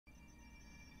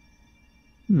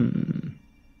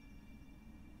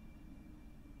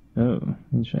Oh,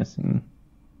 interesting.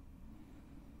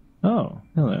 Oh,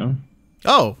 hello.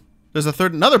 Oh, there's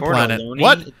another planet. Tortelloni?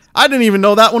 What? I didn't even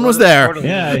know that one was there.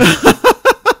 Yeah.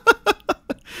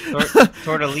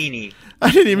 Tortellini.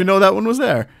 I didn't even know that one was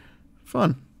there.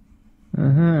 Fun.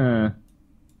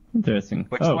 Interesting.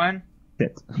 Which one?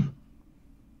 Shit.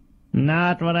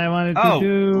 Not what I wanted to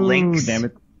do. Links. Damn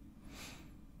it.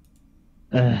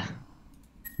 Oh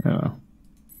well.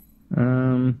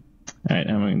 Alright,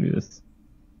 how am I gonna do this?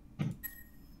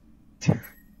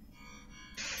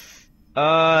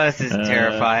 Oh, this is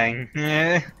terrifying.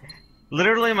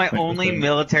 Literally, my only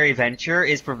military venture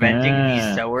is preventing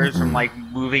these sowers from, like,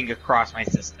 moving across my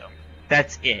system.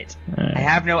 That's it. I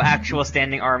have no actual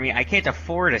standing army. I can't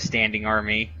afford a standing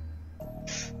army.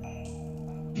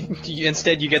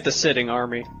 Instead, you get the sitting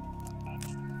army.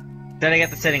 Then I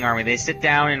get the sitting army. They sit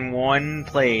down in one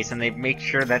place, and they make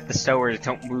sure that the sowers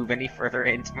don't move any further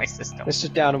into my system. They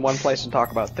sit down in one place and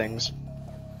talk about things.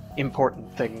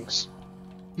 Important things.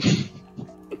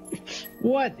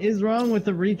 What is wrong with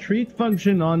the retreat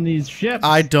function on these ships?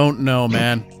 I don't know,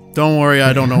 man. Don't worry,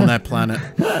 I don't own that planet.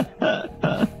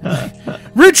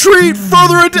 Retreat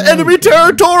further into enemy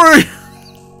territory!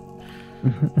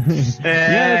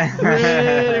 Yeah, that's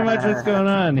pretty much what's going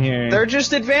on here. They're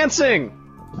just advancing!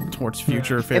 Towards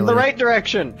future failure. In the right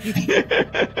direction!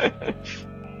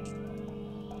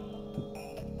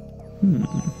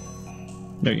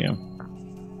 There you go.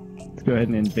 Let's go ahead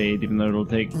and invade, even though it'll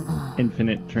take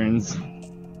infinite turns.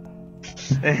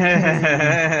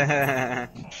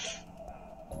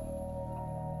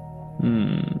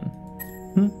 Ooh.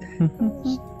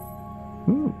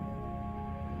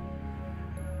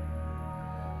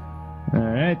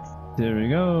 Alright, there we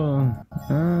go.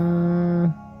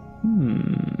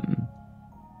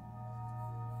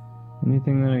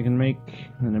 Anything that I can make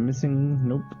that I'm missing?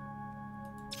 Nope.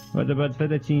 What about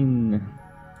fettuccine?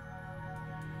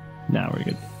 Nah, we're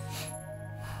good.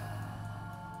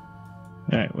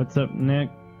 Alright, what's up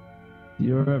next?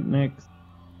 You're up next.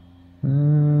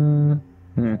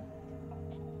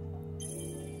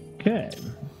 Okay.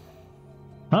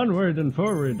 Onward and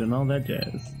forward and all that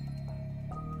jazz.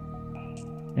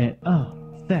 And oh,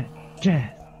 that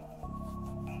jazz.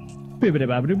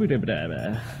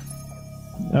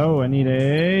 Oh, I need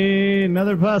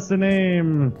another pasta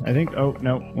name. I think. Oh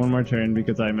no, one more turn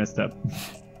because I messed up.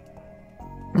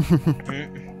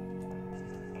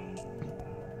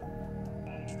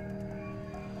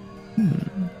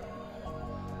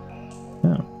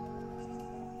 Oh.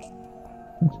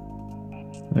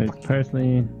 There's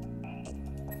parsley.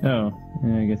 Oh,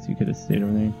 yeah, I guess you could have stayed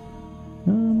over there.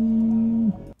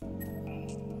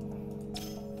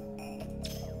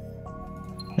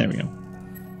 There we go.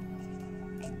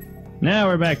 Now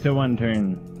we're back to one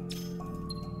turn.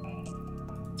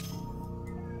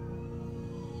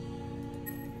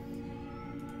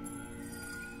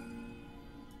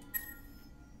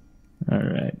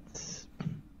 Alright.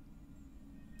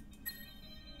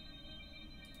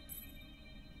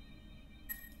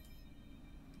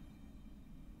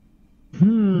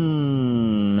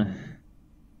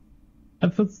 I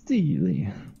feel steely.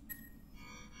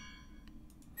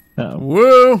 Uh-oh.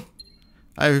 Woo!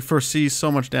 I foresee so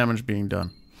much damage being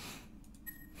done.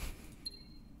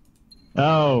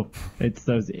 Oh, it's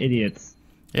those idiots.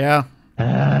 Yeah.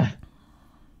 Alright,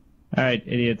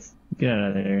 idiots. Get out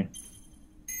of there.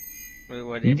 Wait,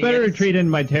 what You idiots? better retreat in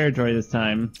my territory this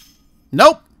time.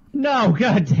 Nope. No,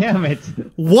 god damn it.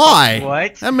 Why?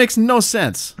 What? That makes no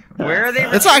sense. Where are they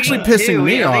It's actually retreating pissing to?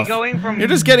 me Are off. They going from... You're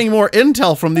just getting more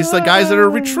intel from these guys that are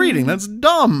retreating. That's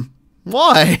dumb.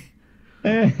 Why?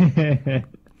 They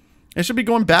should be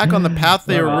going back on the path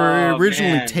they were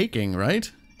originally taking, right?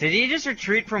 Did he just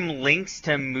retreat from Lynx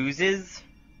to Mooses?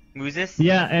 Mooses?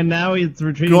 Yeah, and now he's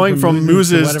retreating Going from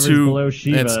Mooses to below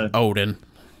Shiva. it's Odin.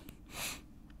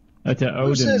 To Odin.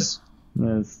 Mooses!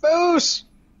 Yes. Moose!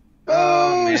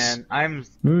 Oh Moose! man,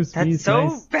 Moose, that's meese, so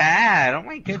nice. bad. Oh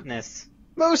my goodness.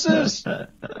 Mooses! They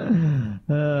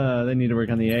need to work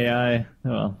on the AI. Oh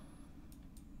well.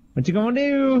 What you gonna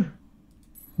do?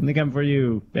 When they come for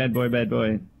you, bad boy, bad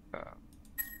boy.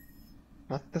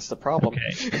 That's the problem.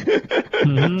 Okay.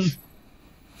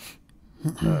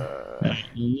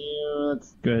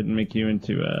 Let's go ahead and make you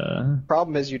into a.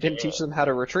 Problem is you didn't teach them how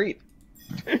to retreat.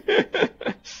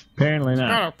 Apparently not.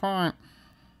 Got a point.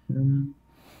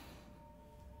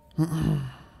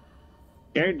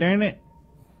 God darn it.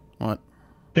 What?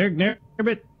 Dirk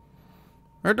Nerbit.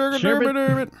 Dirk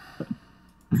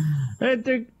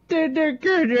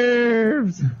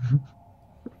Nerves.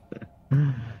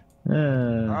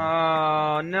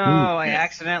 Oh no! I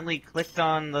accidentally clicked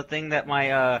on the thing that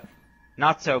my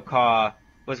not-so-caw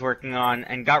was working on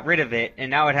and got rid of it,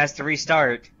 and now it has to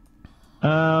restart.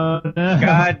 Oh no!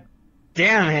 God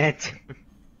damn it!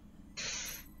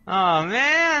 Oh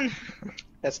man!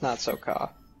 That's not so caw.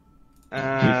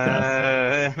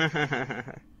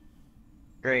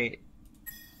 Great.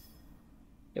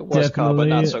 It was caw, but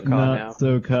not so caw now. Not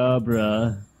so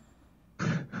cabra.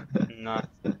 Not.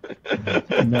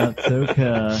 Not so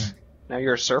caw. Now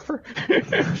you're a surfer?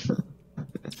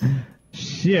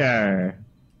 Sure.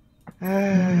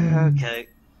 Okay.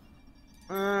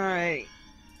 Alright.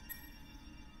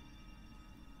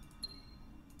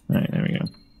 Alright, there we go.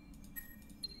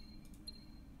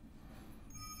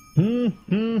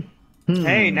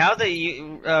 Hey, now that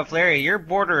you, Flary, your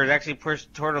border is actually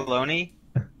pushed Tortelloni.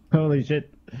 Holy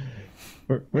shit.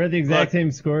 We're at the exact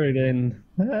same score again.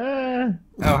 Oh,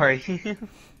 are you?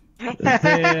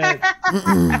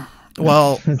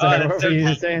 Well, What were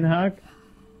you saying, Hawk?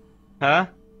 Huh?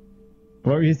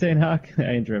 What were you saying, Hawk?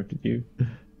 I interrupted you.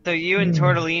 So you and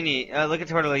Tortellini, look at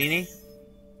Tortellini.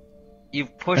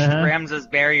 You've pushed Ramza's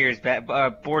barriers back,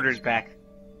 borders back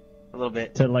a little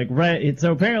bit. To like right,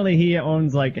 so apparently he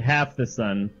owns like half the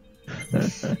sun. a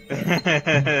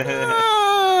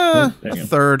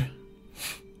third.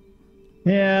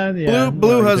 Yeah.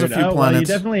 Blue has a few planets. Well, you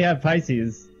definitely have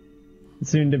Pisces.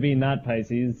 Soon to be not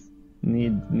Pisces.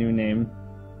 Need new name.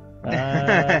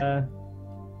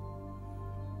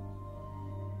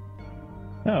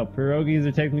 Oh, pierogies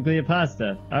are technically a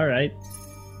pasta. Alright.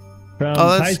 From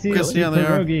Pisces to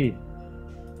pierogi.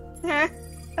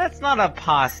 That's not a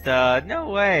pasta. No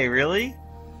way, really?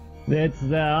 It's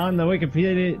on the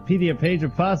Wikipedia page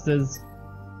of pastas.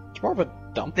 It's more of a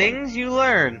dumpling. Things you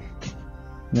learn.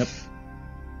 Yep.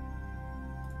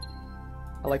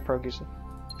 I like pierogies.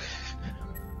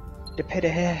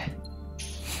 Depede.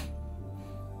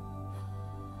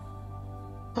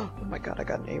 Oh my god, I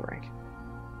got an A rank.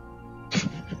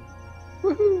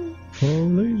 Woohoo!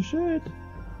 Holy shit.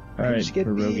 Alright,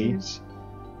 pierogi. B's.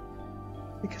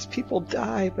 Because people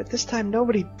die, but this time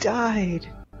nobody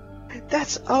died.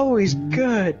 That's always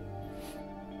good.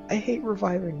 I hate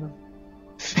reviving them.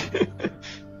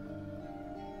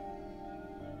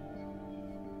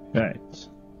 Alright.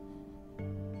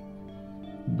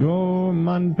 Go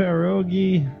man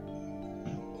pierogi.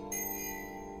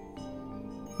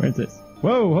 Where's this?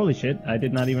 Whoa, holy shit. I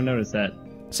did not even notice that.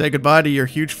 Say goodbye to your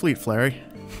huge fleet, Flary.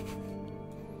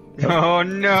 Oh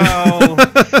no!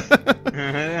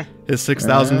 His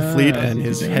 6,000 fleet and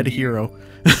his head hero.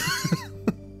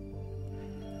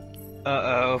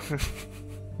 Uh-oh.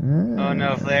 Oh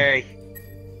no, Flary.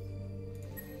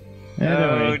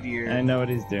 Oh dear. I know what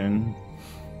he's doing.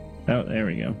 Oh, there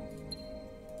we go.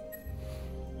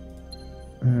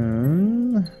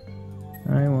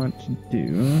 I want to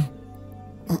do...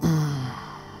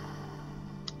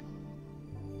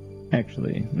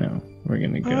 Actually, no. We're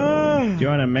gonna go... Do you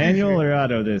want a manual or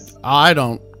auto this?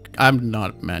 I'm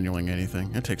not manualing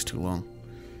anything. It takes too long.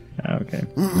 Okay.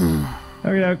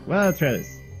 Okay, well, let's try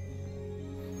this.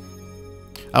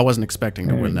 I wasn't expecting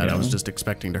to win that. go. I was just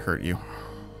expecting to hurt you.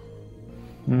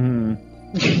 Mm-hmm.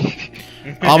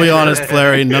 I'll be honest,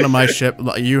 Flary, none of my ship...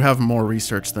 You have more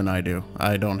research than I do.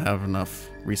 I don't have enough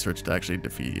research to actually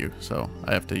defeat you, so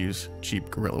I have to use cheap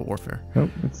guerrilla warfare. Oh,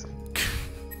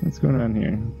 what's going on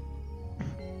here?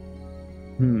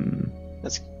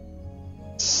 That's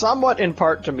somewhat in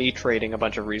part to me trading a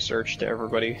bunch of research to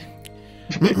everybody.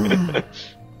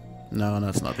 No,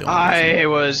 that's not the only reason. I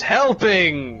was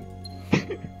helping!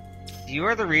 You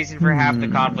are the reason for half the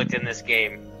conflict in this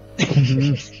game.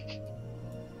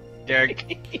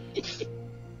 Derek.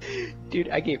 Dude,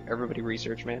 I gave everybody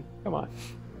research, man. Come on.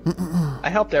 I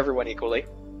helped everyone equally.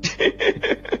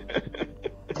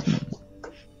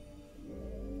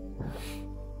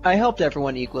 I helped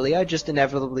everyone equally. I just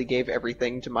inevitably gave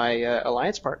everything to my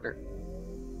alliance partner.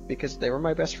 Because they were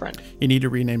my best friend. You need to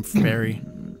rename Flary.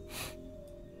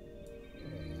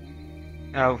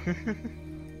 Oh.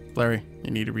 Flary,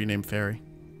 you need to rename Flary.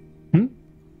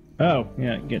 Oh,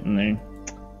 yeah, getting there.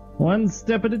 One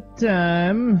step at a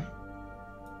time.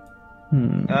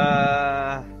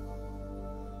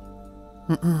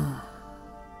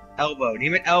 Elbow.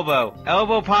 Name it elbow.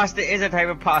 Elbow pasta is a type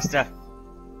of pasta.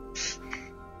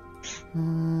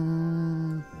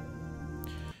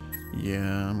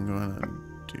 Yeah, I'm gonna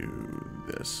do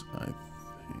this, I think.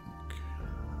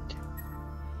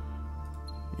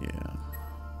 Yeah,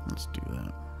 let's do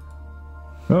that.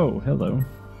 Oh, hello.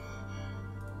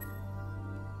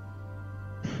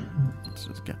 Let's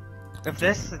just get... If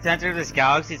the center of this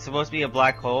galaxy is supposed to be a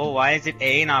black hole, why is it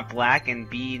A not black and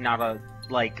B not a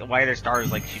like, why are there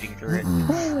stars like shooting through it?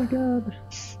 Oh my god.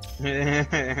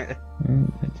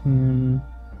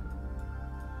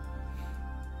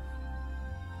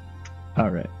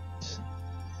 Alright.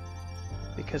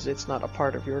 Because it's not a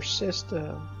part of your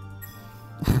system.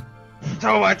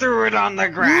 So I threw it on the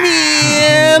ground.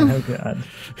 Man! Oh god.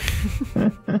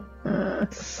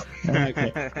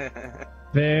 Okay.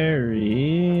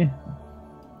 Very.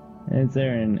 Is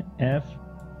there an F?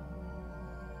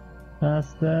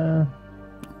 Pasta.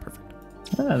 Perfect.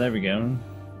 Ah, there we go.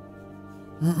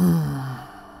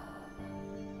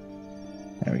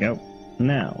 There we go.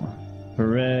 Now, for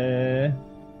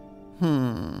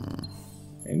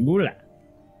Gula.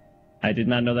 I did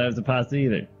not know that was a pasta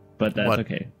either, but that's What?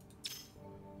 okay.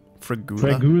 Fragula.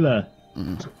 Fragula.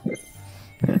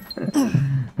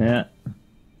 Yeah.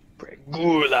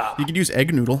 Gula. You could use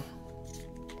egg noodle.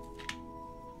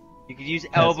 You could use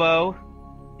elbow.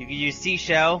 You could use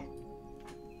seashell.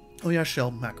 Oh yeah, shell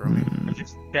macaroni. Or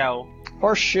just shell.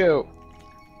 Horseshoe.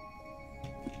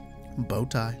 Bow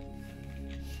tie.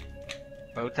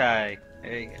 Bow tie.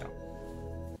 There you go.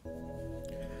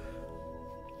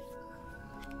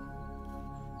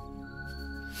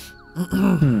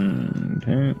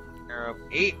 Okay. There are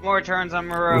 8 more turns on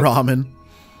Moro. Ramen.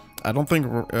 I don't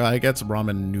think I guess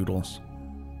ramen noodles.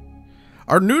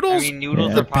 Are noodles? I mean,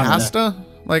 noodles Yeah. are pasta. pasta?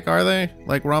 Like, are they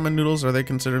like ramen noodles? Are they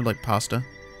considered like pasta?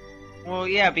 Well,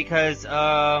 yeah, because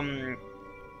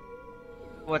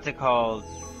what's it called?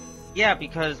 Yeah,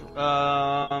 because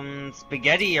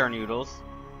spaghetti are noodles.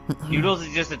 Noodles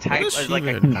is just a type, is is like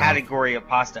a Shiva now? category of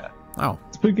pasta. Oh,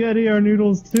 Spaghetti are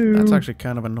noodles too. that's actually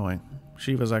kind of annoying.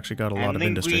 Shiva's actually got a lot And of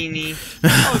industry. linguine.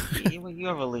 Oh, you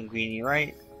have a linguine,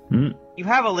 right? Mm. You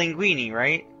have a linguine,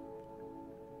 right?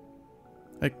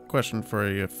 A question for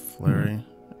you, Flary.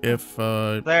 If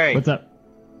Larry. What's up?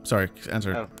 sorry,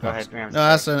 answer. Oh, go Hawks. ahead, Rams. No,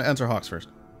 that's answer Hawks first.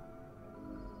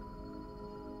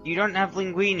 You don't have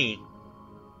linguine.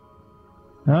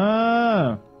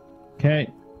 Ah. Okay.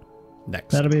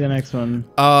 Next. That'll be the next one.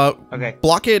 Okay.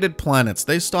 Blockaded planets.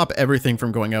 They stop everything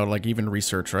from going out, like even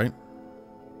research, right?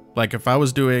 Like if I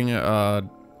was doing,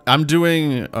 I'm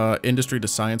doing industry to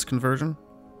science conversion.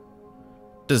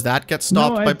 Does that get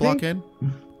stopped No, I by think- blockade?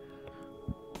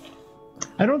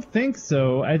 I don't think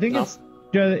so. I think No. it's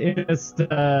just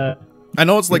I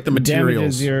know it's like the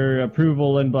materials. damages your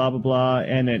approval and blah blah blah,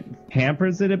 and it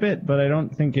hampers it a bit. But I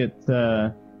don't think it.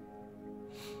 Yeah,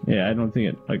 I don't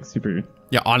think it like super.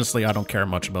 Yeah, honestly, I don't care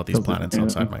much about these Okay. planets Yeah.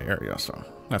 outside my area, so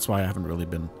that's why I haven't really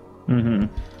been Mm-hmm.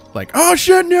 like, oh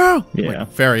shit, no! Yeah.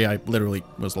 Like, Fairy, I literally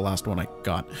was the last one I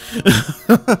got.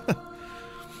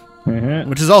 Uh-huh.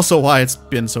 Which is also why it's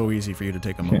been so easy for you to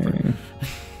take them over. Okay.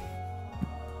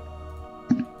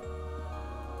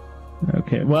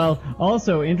 Okay. Well,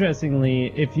 also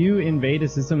interestingly, if you invade a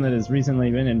system that has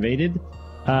recently been invaded,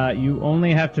 you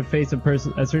only have to face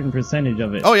a certain percentage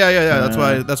of it. Oh yeah.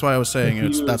 That's why I was saying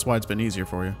if you- that's why it's been easier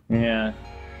for you. Yeah.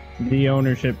 The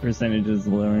ownership percentage is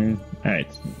lower. All right,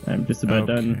 I'm just about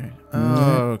done.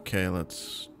 Okay,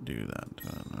 let's do that.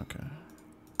 Okay.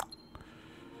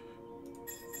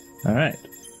 All right.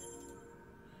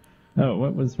 Oh,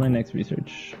 what was my next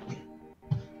research?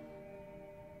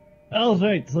 All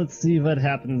right, let's see what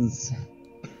happens.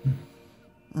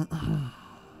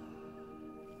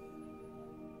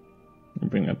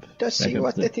 Bring up. Does back see up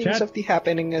what the things chat. of the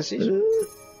happening is.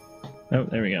 Oh,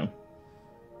 there we go.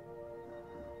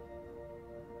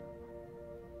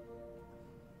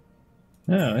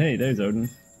 Oh, hey, there's Odin.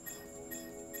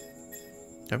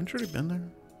 Haven't you already been there?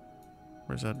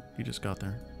 Or is that you just got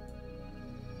there?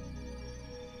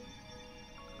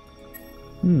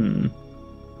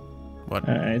 What?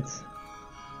 All right.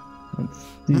 Let's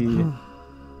see.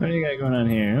 What do you got going on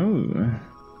here? Ooh.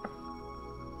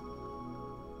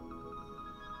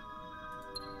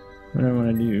 What do I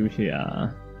want to do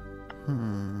here?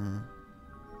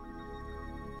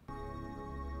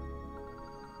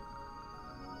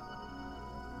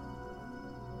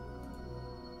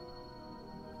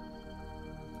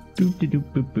 Doop de doop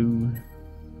boop boo.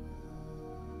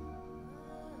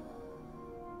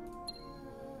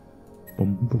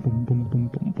 Boom boom boom boom boom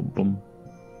boom boom boom.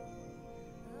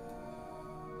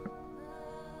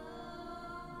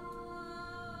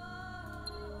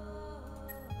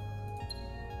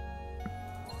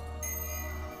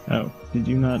 Oh, did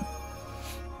you not?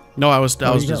 No, I was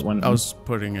you got one. I was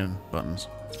putting in buttons.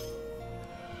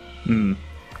 Hmm.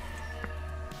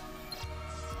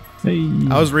 Hey.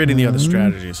 I was reading the other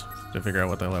strategies to figure out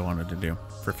what the hell I wanted to do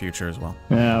for future as well.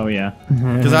 Oh yeah.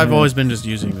 Because I've always been just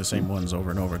using the same ones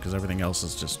over and over because everything else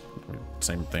is just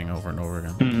same thing over and over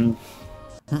again.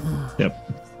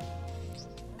 Yep.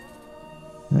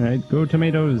 All right, go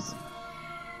tomatoes.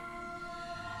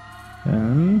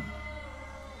 One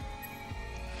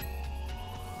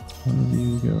of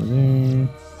you go there.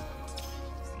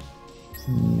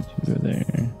 You two go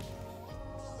there.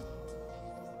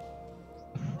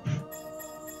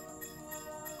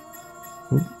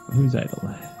 Oop, who's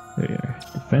idle? There you are.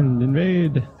 Defend,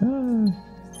 invade. Ah.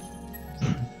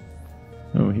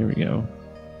 Oh, here we go.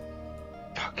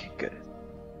 Okay, good.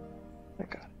 I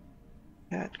got it.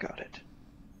 That got it.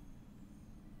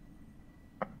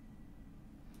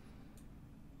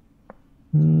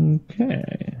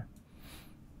 Okay.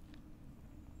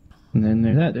 And then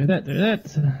there's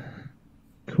that.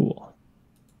 Cool.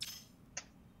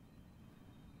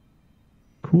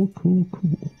 Cool.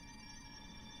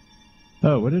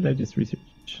 Oh, what did I just research?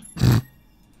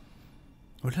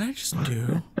 What did I just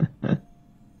do?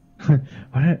 What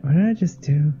did I just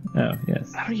do? Oh,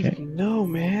 yes. I don't even know,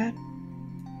 man.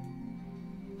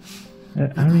 I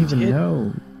don't even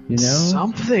know. You know?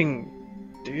 Something,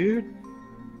 dude.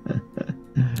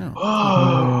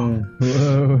 Oh.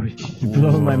 Whoa. You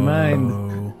blow my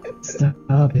mind.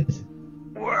 Stop it.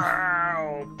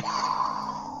 Wow.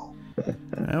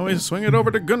 And we swing it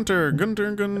over to Gunter.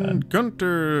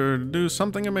 Gunter, do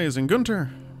something amazing.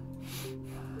 Gunter.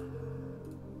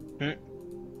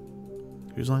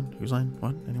 Whose line?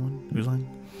 What? Anyone? Whose line?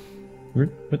 What?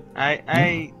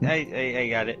 I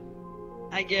got it.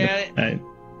 I get it. I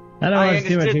don't I want to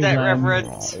see what understood you that done.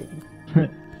 reference.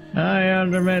 I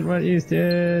understand what you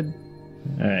did.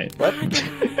 Alright. What?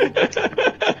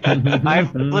 I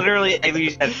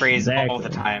use that phrase all the Exactly.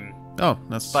 time. Oh,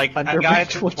 that's Like, I Understand got it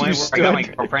to the what point you where I got my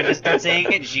stood. girlfriend to start saying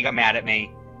it, and she got mad at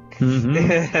me.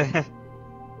 Mm-hmm.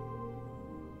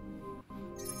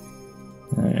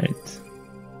 Alright.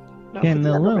 Not Getting for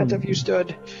the alone. argument of you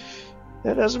stood.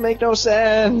 That doesn't make no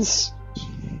sense.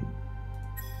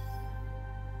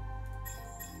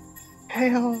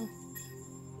 Hell.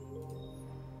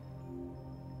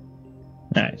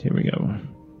 Alright, here we go.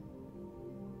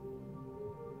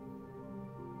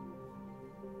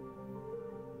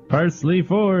 Parsley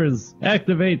 4s,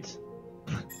 activate!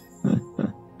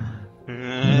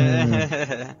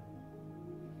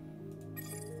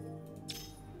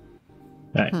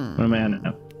 Alright, what am I on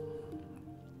now?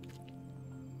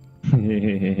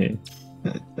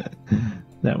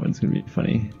 That one's gonna be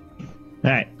funny.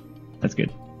 Alright, that's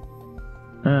good.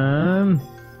 Oh,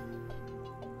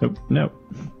 no.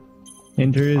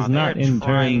 Enter is not they're in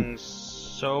trying turn.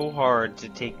 so hard to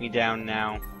take me down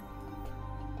now.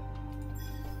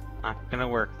 Not gonna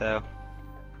work though.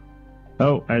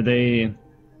 Oh, are they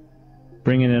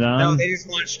bringing it on? No, they just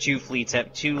launched two fleets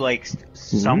at two like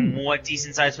somewhat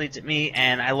decent sized fleets at me,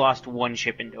 and I lost one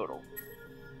ship in total.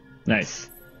 Nice.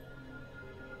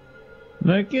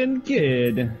 Looking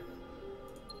good.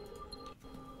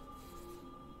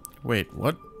 Wait,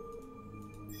 what?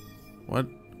 What?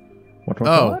 What?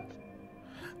 Oh. What?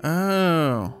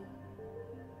 Oh.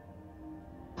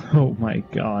 Oh my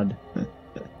god.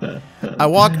 I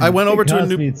went over to a It cost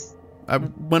new. me I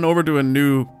went over to a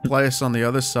new place on the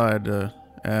other side,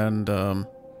 and one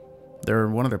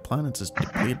of their planets is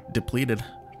depleted.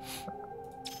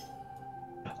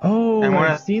 Oh, And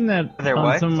I've seen that they're on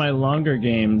what? some of my longer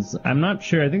games. I'm not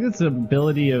sure. I think it's the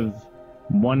ability of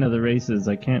one of the races.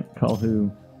 I can't call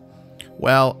who.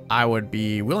 Well, I would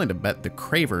be willing to bet the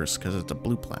Cravers because it's a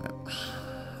blue planet.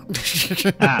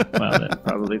 Ah, well, then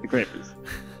probably the Cravers.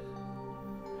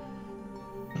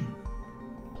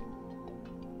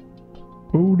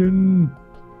 Odin.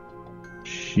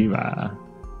 Shiva.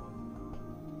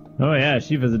 Oh yeah,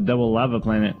 Shiva's a double lava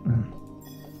planet.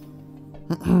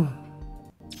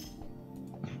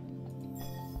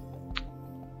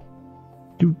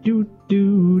 do do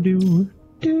do do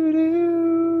do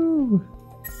do.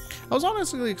 I was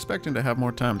honestly expecting to have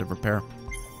more time to prepare.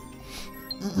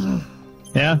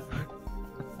 Yeah.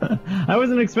 I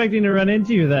wasn't expecting to run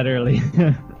into you that early.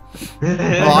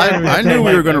 Well, I knew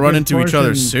we were going to run into each other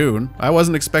Portion. soon. I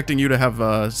wasn't expecting you to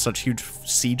have such huge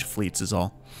siege fleets is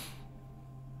all.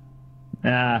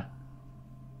 I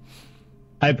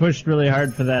pushed really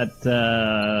hard for that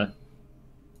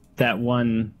that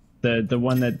one, the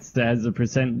one that has a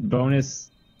 %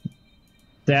 bonus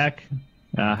stack,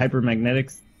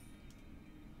 hypermagnetics.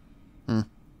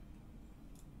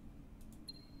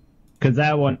 Because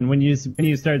that one, when you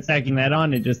start stacking that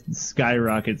on, it just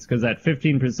skyrockets. Because that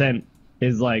 15%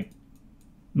 is like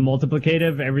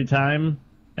multiplicative every time,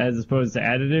 as opposed to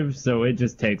additive. So it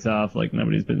just takes off like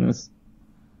nobody's business.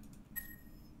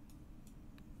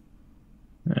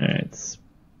 All right.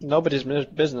 Nobody's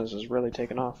business is really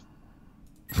taking off.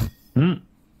 I'm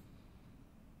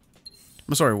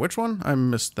sorry, which one? I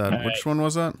missed that. All Which one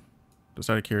was that? Just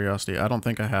out of curiosity. I don't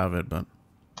think I have it, but...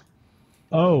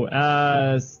 Oh,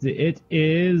 it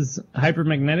is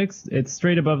hypermagnetics. It's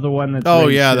straight above the one that's. Oh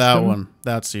raised yeah, that system. one.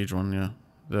 That siege one.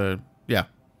 Yeah.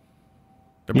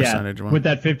 The percentage one. With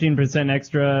that 15%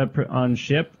 extra on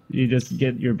ship, you just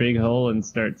get your big hull and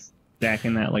start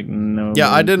stacking that like no.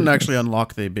 Yeah, I didn't actually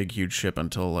unlock the big huge ship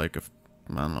until like I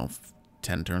don't know,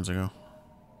 10 turns ago.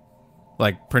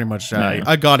 Like pretty much, Nice.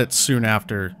 I got it soon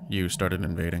after you started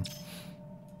invading.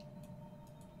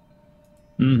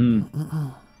 Mm-hmm.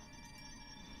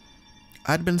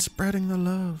 I'd been spreading the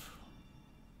love.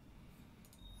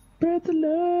 Spread the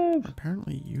love.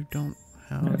 Apparently you don't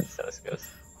have... Yeah, that's how this goes.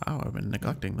 Wow, I've been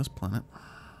neglecting this planet.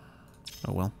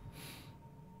 Oh well.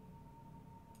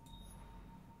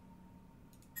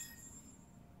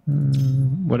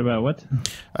 What about what?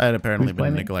 I had apparently Which been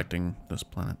planet? neglecting this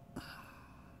planet.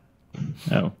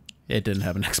 Oh. It didn't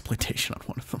have an exploitation on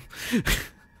one of them.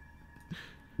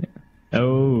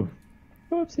 Oh.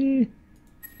 Whoopsie.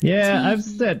 Yeah, I've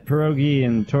set Pierogi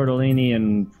and Tortellini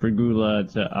and Frigula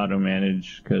to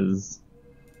auto-manage, because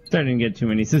starting to get too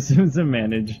many systems to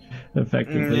manage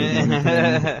effectively.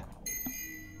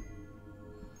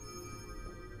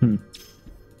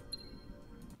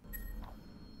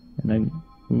 And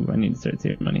I need to start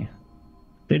saving money.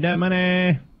 Save that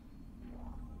money!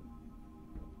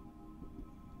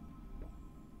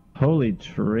 Holy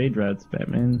trade routes,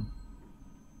 Batman.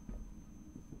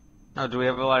 Oh, do we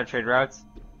have a lot of trade routes?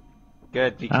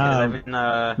 Good, because I've been,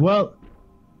 Well,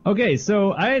 okay,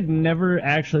 so I had never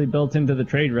actually built into the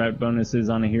trade route bonuses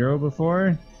on a hero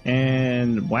before,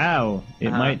 and wow,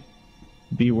 it might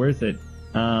be worth it.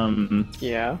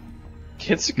 Yeah.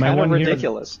 It's My kind of one hero-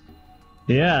 ridiculous.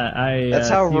 Yeah, That's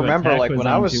how I see what remember, Tack like, when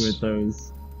I onto was- with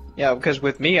those. Yeah, because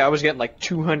with me, I was getting like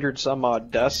 200 some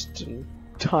odd dust and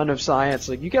ton of science.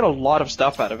 Like, you get a lot of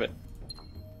stuff out of it.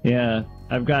 Yeah,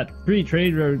 I've got 3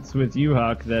 trade routes with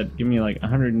U-Hawk that give me like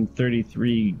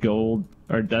 133 gold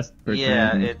or dust per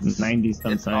yeah, turn, it's 90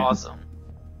 some it's science. awesome.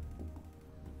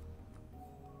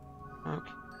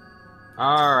 Okay.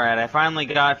 Alright, I finally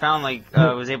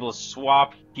was able to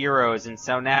swap heroes, and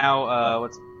so now,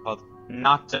 what's it called?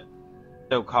 Not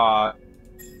so caught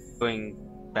doing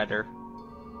better.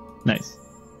 Nice.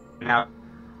 Now,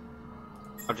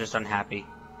 I'm just unhappy.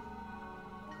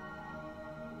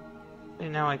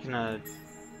 And now I can,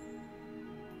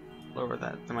 lower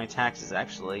that. My taxes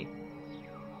actually.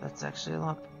 That's actually a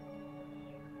lot.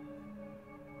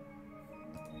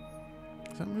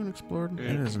 Is that moon explored?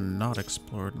 It is not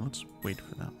explored. Let's wait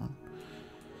for that one.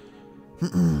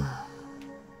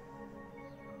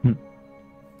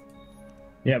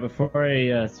 Yeah, before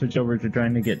I switch over to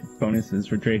trying to get bonuses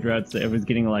for trade routes, I was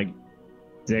getting like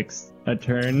 6 a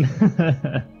turn.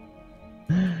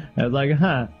 I was like,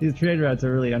 huh, these trade routes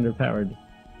are really underpowered.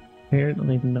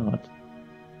 Apparently not.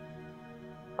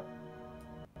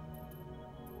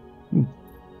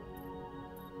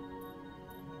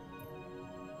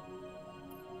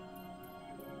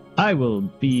 I will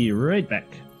be right back.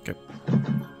 Okay.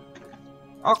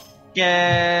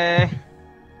 Okay.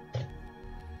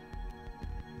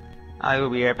 I will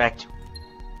be right back.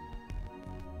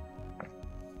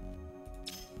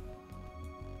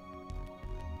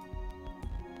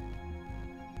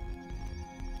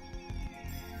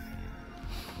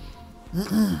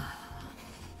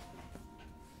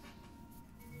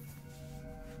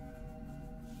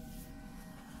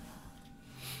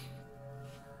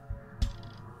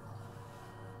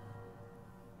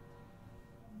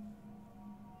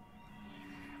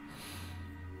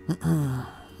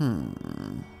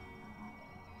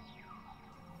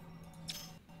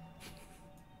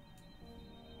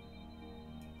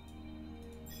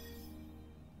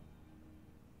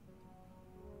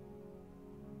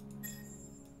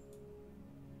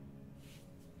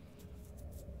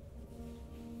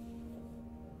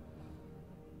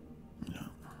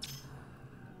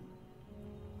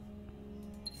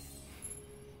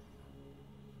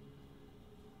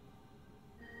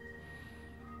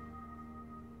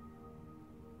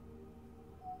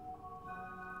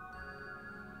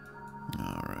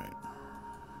 Alright.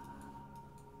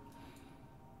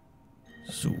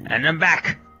 So, And I'm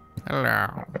back. hello.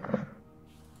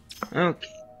 Okay.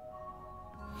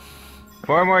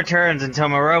 4 more turns until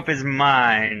my rope is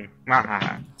mine.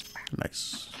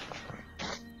 Nice.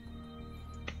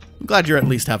 I'm glad you're at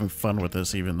least having fun with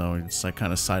this, even though it's like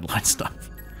kind of sideline stuff.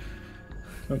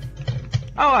 Oh,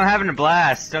 I'm having a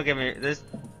blast. Don't get me this.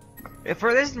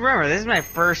 For this, remember, this is my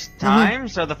first time,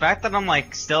 so the fact that I'm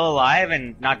like still alive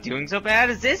and not doing so bad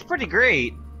is pretty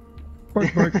great.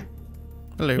 Pork, pork.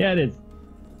 Hello. Yeah, it is.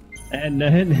 And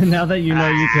now that you know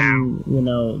you can, you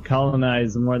know,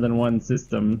 colonize more than one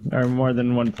system or more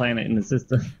than one planet in the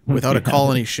system Without a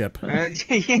colony ship. Yeah,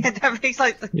 that makes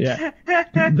like. Yeah,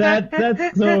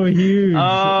 that's so huge.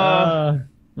 Oh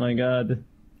my god.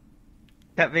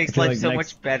 That makes life so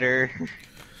much better.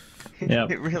 Yeah,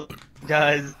 it really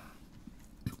does.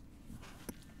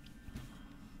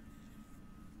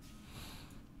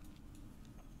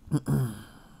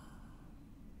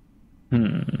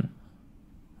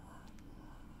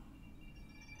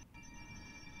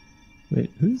 Wait,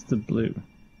 who's the blue?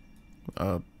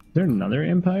 Is there another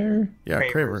empire? Yeah,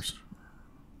 Cravers.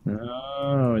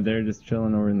 Oh, they're just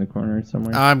chilling over in the corner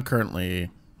somewhere. I'm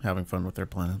currently having fun with their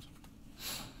planets.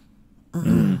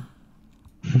 Having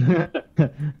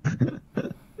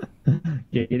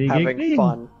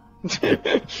fun.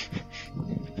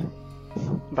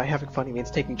 By having fun, he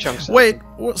means taking chunks. Wait,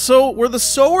 so were the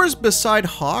sowers beside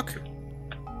Hawk?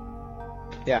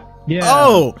 Yeah. Yeah.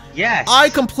 Oh! Yes! I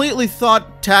completely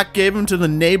thought Tack gave him to the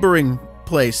neighboring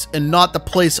place and not the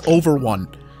place over one.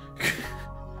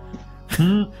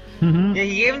 Yeah,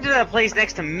 he gave him to that place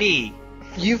next to me.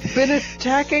 You've been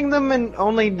attacking them and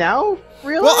only now?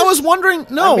 Really? Well, I was wondering.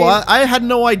 No, I had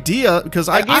no idea because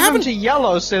I gave haven't... them to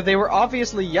yellow, so they were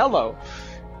obviously yellow.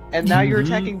 And now you're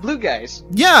attacking blue guys.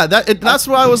 Yeah, that's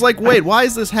why I was like, wait, why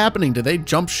is this happening? Did they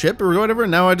jump ship or whatever?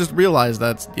 Now I just realized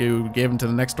that you gave him to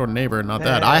the next door neighbor, not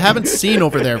that. I haven't seen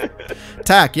over there.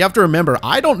 Tack, you have to remember,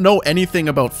 I don't know anything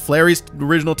about Flary's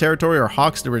original territory or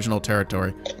Hawk's original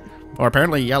territory. Or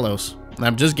apparently Yellow's.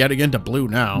 I'm just getting into blue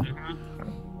now.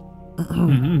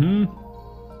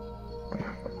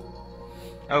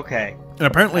 Okay. And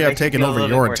apparently I've taken over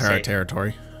your entire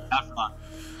territory.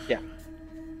 Yeah.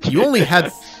 You only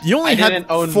had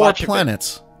 4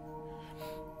 planets.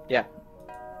 Yeah.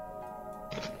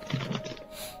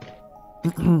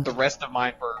 The rest of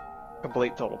mine were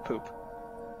complete total poop.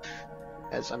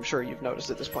 As I'm sure you've noticed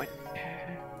at this point.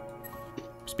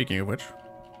 Speaking of which.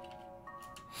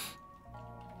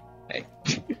 Hey.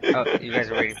 Oh, you guys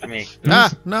are waiting for me.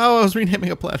 Ah, no, I was renaming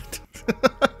a planet.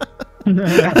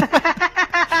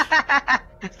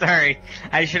 Sorry,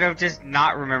 I should have just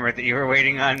not remembered that you were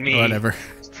waiting on me. Whatever.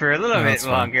 For a little bit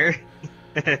longer.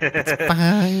 It's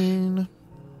fine.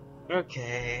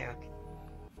 Okay.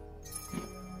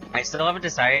 I still haven't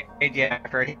decided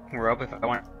yet for taking rope if I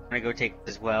want to go take it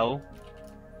as well.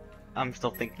 I'm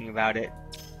still thinking about it.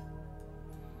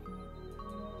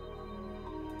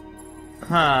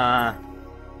 Huh.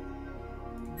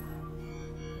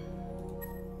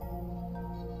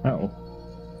 Uh-oh.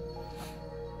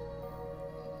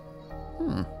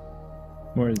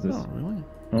 Where is this? Oh, really?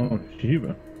 Oh,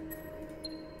 Shiva.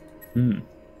 Hmm.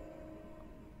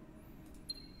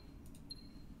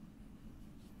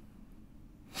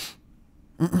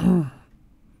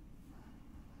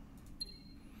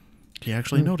 He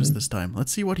actually noticed this time.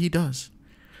 Let's see what he does.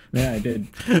 Yeah, I did.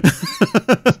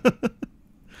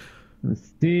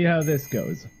 Let's see how this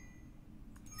goes.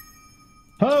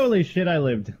 Holy shit, I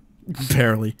lived.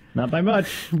 Barely. Not by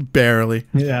much. Barely.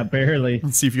 Yeah, barely.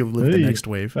 Let's see if you'll live the next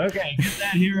wave. Okay, get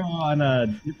that hero on a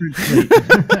different fleet.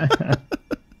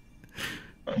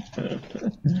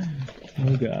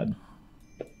 Oh god.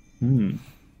 Hmm.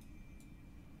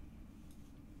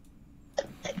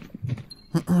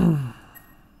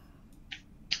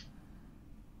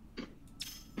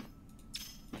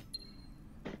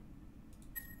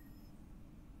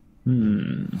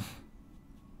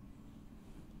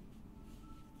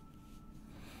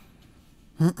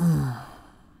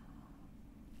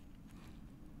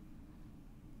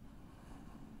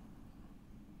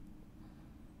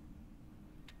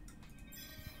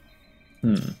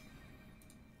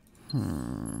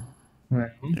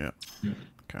 Yeah.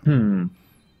 Okay.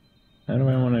 How do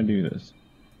I want to do this?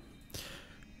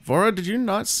 Vora, did you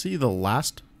not see the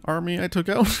last army I took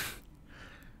out?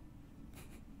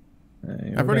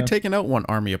 I've already taken out one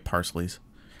army of Parsleys.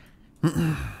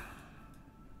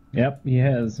 Yep, he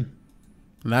has.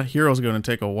 And that hero's going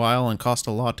to take a while and cost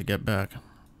a lot to get back.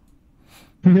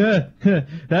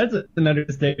 That's an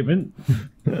understatement.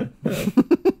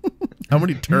 How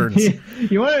many turns?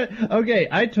 You want to? Okay,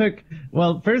 I took.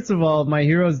 Well, first of all, my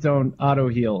heroes don't auto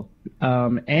heal,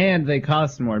 and they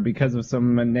cost more because of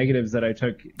some negatives that I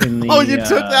took in the. Oh, you took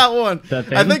that one.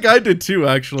 I think I did too.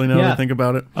 Actually, now that I think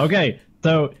about it. Okay,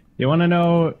 so you want to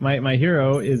know my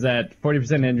hero is at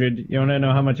 40% injured. You want to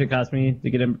know how much it cost me to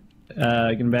get him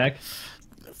back?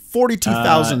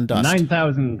 42,000 dust.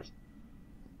 9,000.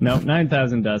 No,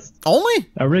 9,000 dust. Only?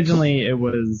 Originally, it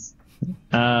was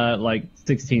like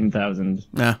 16,000.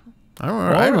 Yeah.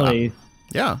 Only.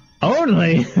 Yeah.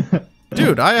 Only.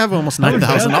 Dude, I have almost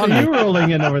 9,000 on What are you me.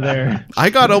 rolling in over there? I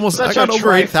got over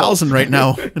trifle. 8,000 right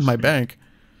now in my bank.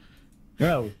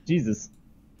 Oh, Jesus.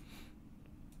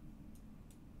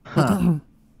 Huh.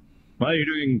 Well, you're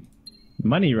doing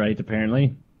money right,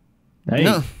 apparently. Hey.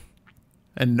 No.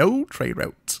 And no trade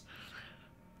routes.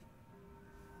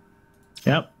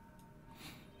 Yep.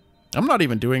 I'm not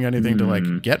even doing anything to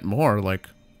like get more. Like,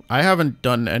 I haven't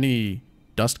done any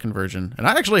dust conversion, and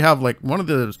I actually have like one of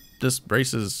this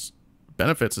race's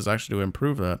benefits is actually to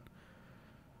improve that.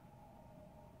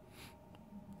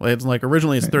 Like, it's like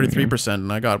originally it's 33%,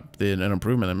 and I got an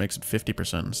improvement that makes it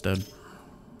 50% instead.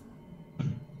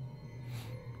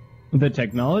 The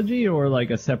technology or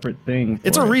like a separate thing?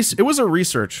 It's for a it? it was a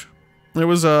research. It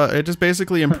was it just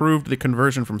basically improved the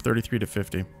conversion from 33 to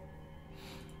 50.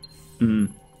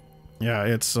 Yeah,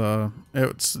 it's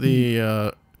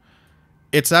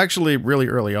it's actually really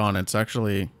early on. It's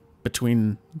actually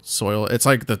between soil. It's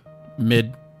like the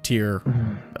mid tier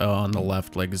on the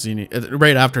left, like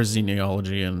right after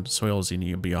xenology and soil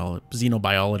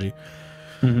xenobiology.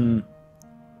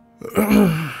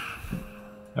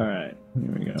 All right,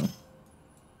 here we go.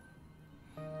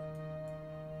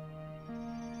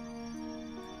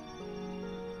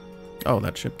 Oh,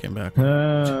 that ship came back.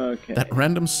 Okay. That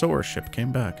random sower ship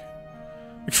came back.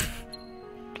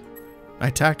 I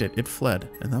attacked it. It fled,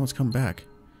 and now it's come back.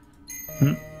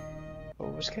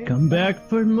 Come back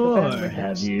for more,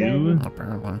 have you?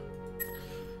 Apparently.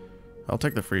 I'll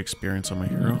take the free experience on my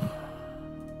hero.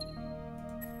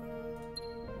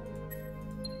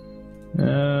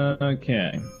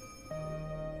 Okay.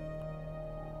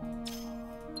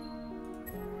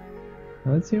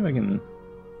 Let's see if I can...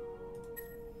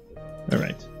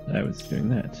 Alright, I was doing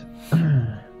that.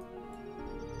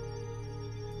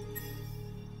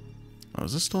 Oh,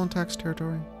 is this still in tax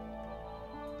territory?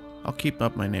 I'll keep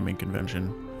up my naming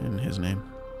convention in his name.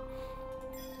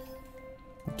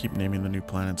 I'll keep naming the new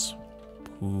planets.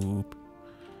 Poop.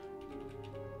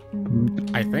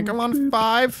 I think I'm on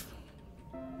 5.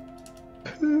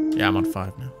 Yeah, I'm on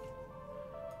 5 now.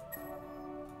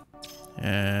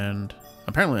 And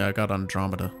apparently I got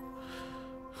Andromeda.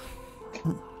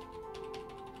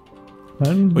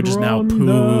 Which is now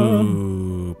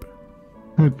poop.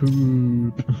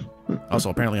 Poop.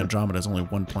 Also, apparently Andromeda is only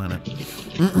one planet.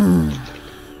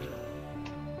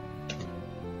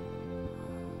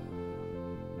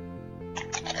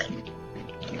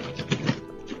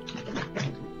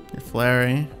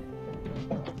 Flary.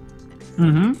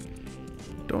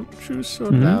 Don't chew so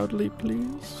loudly,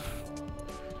 please.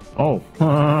 Oh.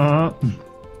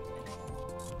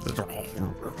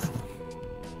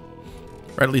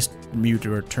 Or at least mute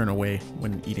or turn away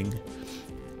when eating.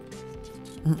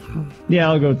 Yeah,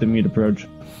 I'll go with the mute approach.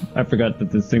 I forgot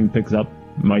that this thing picks up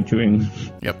my chewing.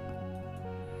 Yep.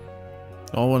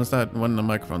 All when the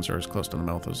microphones are as close to the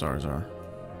mouth as ours are.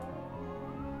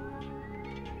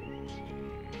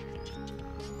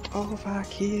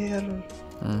 Overkill.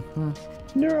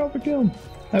 You're overkill.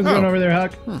 How's it going over there,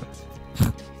 Hawk?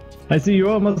 I see you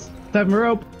almost have a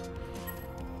rope.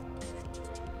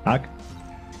 Hawk?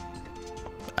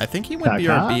 I think he went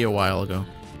BRB a while ago.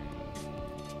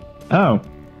 Oh.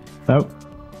 Oh.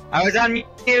 I was on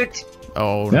mute.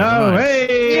 Oh, No,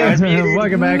 hey!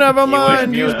 Welcome back. Never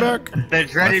mind, he's back. The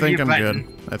dreaded I think mute I'm button.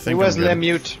 good. I think He was I'm good.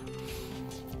 mute.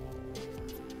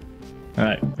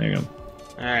 Alright, there you go.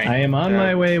 Alright. I am on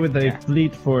my way with a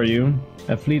fleet for you.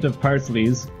 A fleet of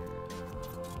parsleys.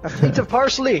 A fleet of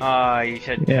parsley. You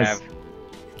should Yes. have.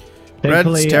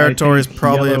 Thankfully, Red's I territory is think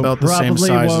probably yellow about the same probably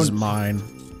size as won't-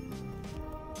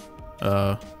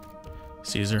 mine.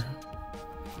 Caesar.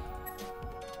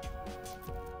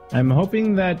 I'm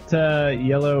hoping that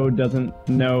yellow doesn't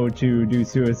know to do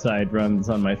suicide runs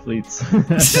on my fleets.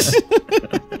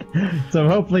 So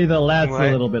hopefully they'll last What?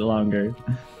 a little bit longer.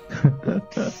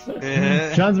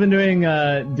 Sean's been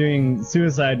doing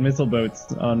suicide missile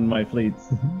boats on my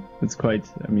fleets. It's quite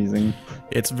amusing.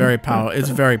 It's very It's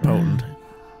very potent.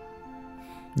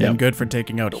 Yep. And good for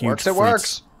taking out huge It fleets.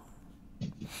 works.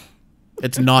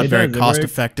 It's not It very does, it cost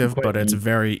works effective, quite but it's neat.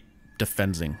 very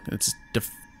defending. It's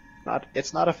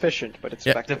not efficient, but it's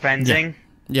Yeah. effective. Defending.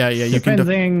 Yeah, you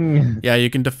Defending. you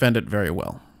can defend it very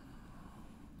well.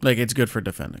 Like, it's good for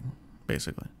defending,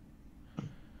 basically.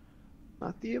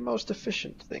 Not the most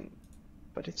efficient thing,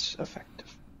 but it's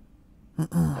effective.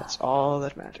 That's all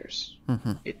that matters.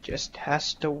 It just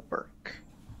has to work.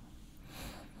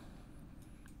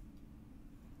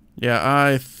 Yeah,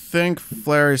 I think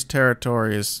Flary's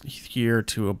territory is here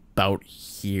to about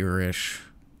here-ish.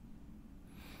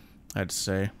 I'd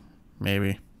say.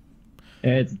 Maybe.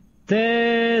 It's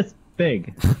this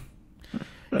big.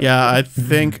 Yeah, I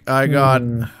think I got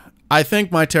I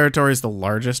think my territory is the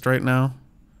largest right now.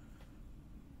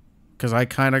 Because I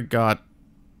kind of got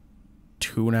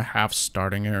 2.5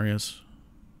 starting areas.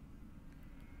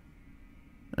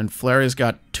 And Flary's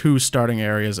got 2 starting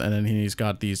areas, and then he's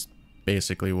got these,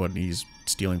 basically what he's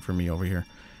stealing from me over here.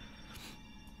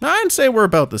 I'd say we're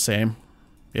about the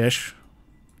same-ish,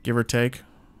 give or take.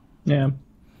 Yeah.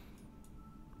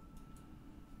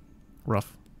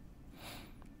 Rough.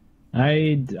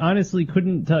 I honestly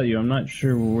couldn't tell you. I'm not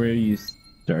sure where you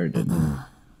started.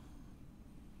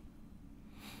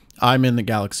 I'm in the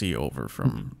galaxy over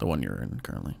from the one you're in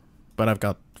currently. But I've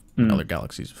got other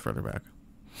galaxies further back.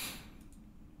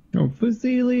 Oh,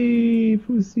 Fusili!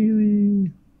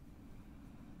 Fusili!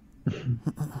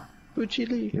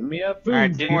 Fuchili. Give me a food.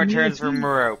 Alright, 2 more turns for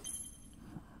Muro.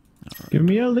 Give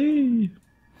me a lead.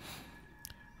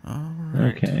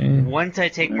 Alright. Okay. Once I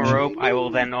take Morope, I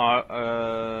will then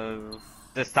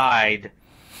decide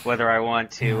whether I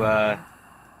want to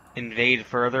invade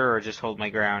further or just hold my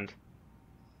ground.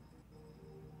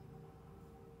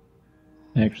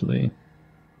 Actually.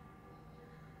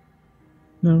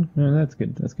 No, that's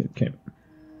good. That's good. Okay.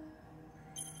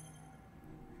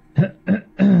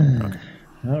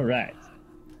 All right.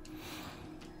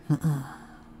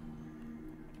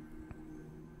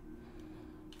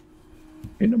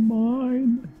 In a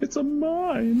mine. It's a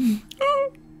mine.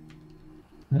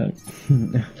 The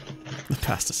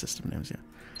pasta system names, yeah.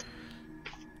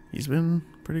 He's been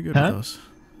pretty good with those.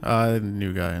 The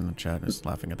new guy in the chat is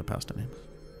laughing at the pasta names.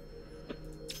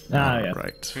 Yeah.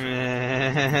 Right.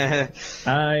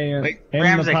 Wait, am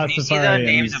Ramsey, the can you see the pastafarian.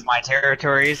 names of my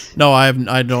territories? No, I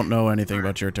don't know anything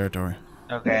about your territory.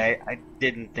 Okay, I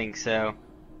didn't think so.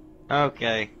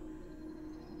 Okay.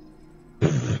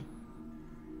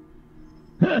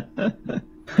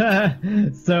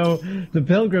 So the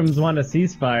pilgrims want a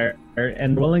ceasefire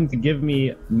and willing to give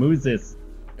me Moses.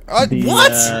 What?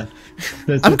 The I'm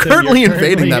system currently you're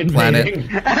invading that invading.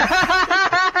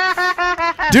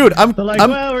 Dude, I'm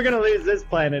well, we're gonna lose this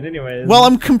planet anyways. well,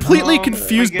 I'm completely Oh,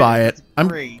 confused my by it.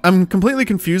 goodness, great. I'm completely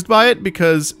confused by it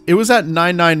because it was at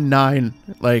 999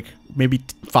 like maybe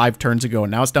 5 turns ago,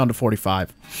 and now it's down to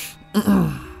 45.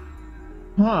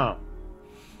 Huh.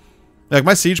 Like,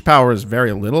 my siege power is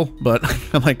very little, but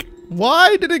I'm like,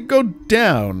 why did it go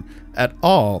down at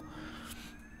all?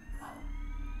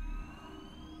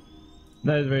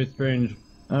 That is very strange.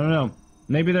 I don't know.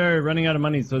 Maybe they're running out of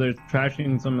money, so they're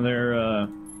trashing some of their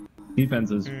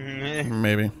defenses.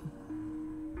 Maybe.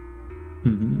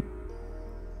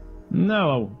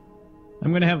 No.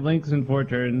 I'm gonna have Lynx in 4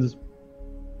 turns.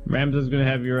 Rams is gonna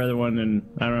have your other one in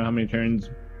I don't know how many turns.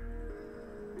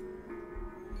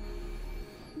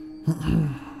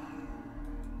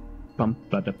 Bum,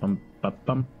 bada, bum, ba,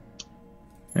 bum.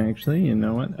 Actually, you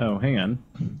know what? Oh, hang on.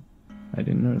 I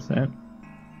didn't notice that.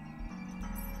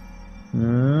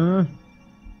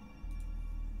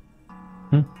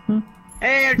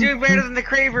 Hey, I'm doing better than the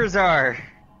Cravers are!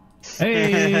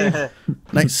 Hey!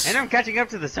 Nice. And I'm catching up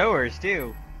to the Sowers,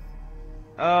 too.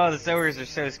 Oh, the Sowers are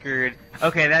so screwed.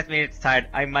 Okay, that's made it tied.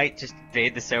 I might just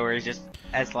invade the Sowers just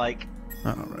as, like...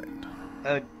 Alright.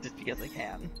 just because I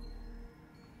can.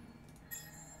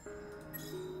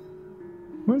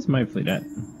 Where's my fleet at?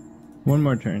 One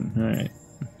more turn. Alright.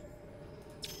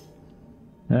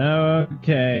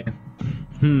 Okay.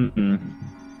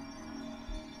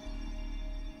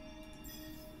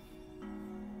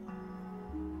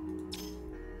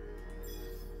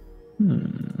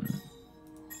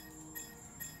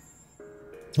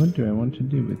 What do I want to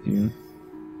do with you?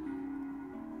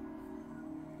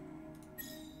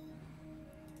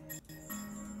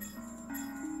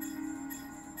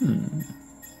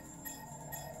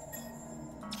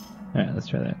 Alright, let's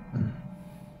try that.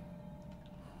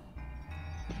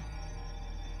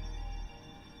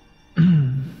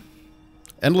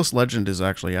 Endless Legend is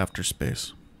actually after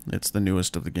Space. It's the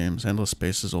newest of the games. Endless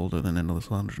Space is older than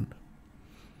Endless Legend.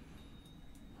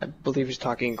 I believe he's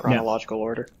talking in chronological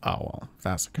order. Oh, well,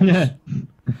 that's the case.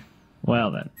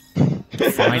 Well then.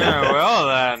 Fine. Well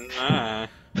then.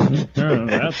 Oh,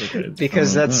 that's okay.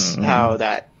 Because that's how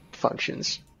that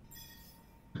functions.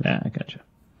 Yeah, I gotcha.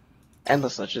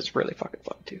 Endless Legend is really fucking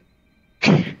fun, too.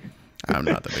 I'm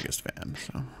not the biggest fan,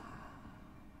 so...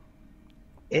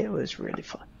 It was really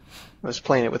fun. I was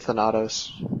playing it with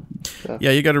Thanatos. So.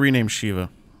 Yeah, you gotta rename Shiva.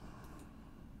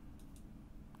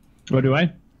 What do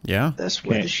I? Yeah? That's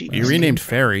where Okay. the sheep You renamed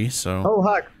Fairy, so... Oh,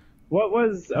 Hawk. What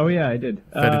was... Oh, yeah, I did.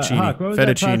 Fettuccine. Hawk, what was that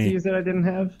Fettuccine. pasta you said I didn't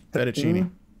have?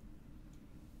 Fettuccine.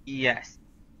 Yes.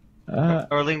 Or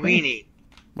Or linguine.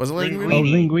 Was it Oh,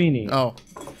 linguine? linguine. Oh.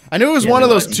 I knew it was Yeah, one of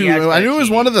no, those two. yeah, I knew it was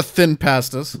fettuccine. one of the thin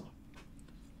pastas.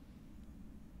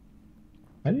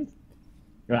 I did...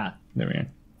 Ah, there we go.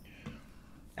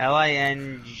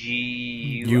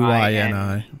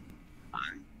 Linguini.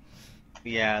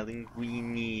 Yeah,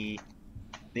 linguini.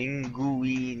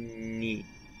 Linguini.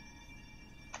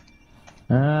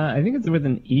 I think it's with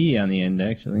an E on the end,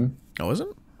 actually. Oh, is it?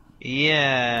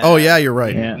 Yeah. Oh, yeah, you're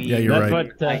right. Yeah, you're that's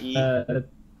right. What, yeah.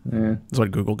 That's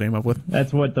what Google came up with.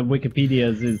 That's what the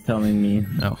Wikipedia's is telling me.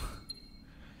 Oh.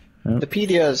 The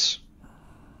pedias.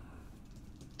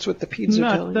 That's what the peds are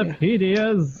Not telling the you.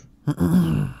 pedias.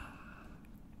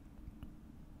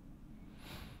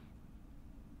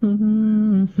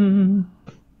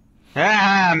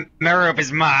 Merup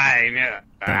is mine.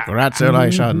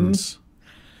 Congratulations.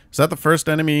 Is that the first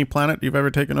enemy planet you've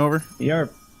ever taken over? Your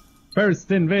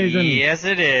first invasion. Yes,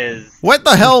 it is. What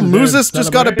the hell? This is their Mooses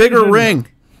just got a bigger celebration. ring.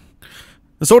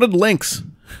 So did Lynx.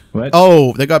 What?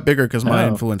 Oh, they got bigger because my Oh.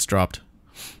 influence dropped.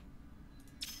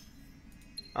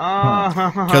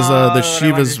 Oh, Because the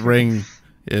Shiva's ring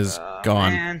is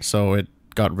gone, man. so it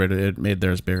got rid of it. Made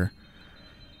theirs bigger.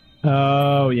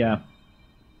 Oh, yeah.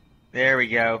 There we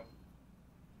go.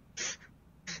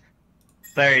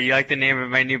 Flary, you like the name of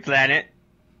my new planet?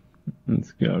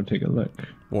 Let's go take a look.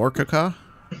 Warkaka?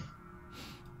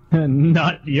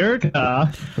 Not your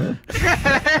car. That's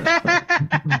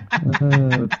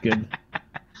good.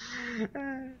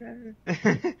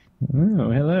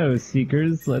 Oh, hello,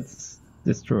 Seekers. Let's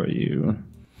destroy you.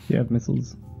 Do you have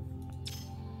missiles?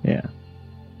 Yeah.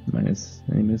 Minus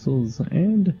any missiles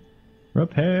and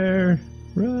repair.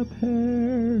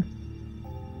 Repair.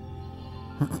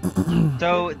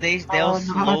 So they'll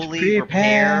slowly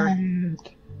repair.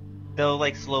 They'll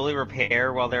like slowly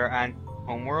repair while they're on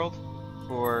homeworld,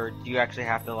 or do you actually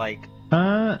have to like?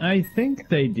 I think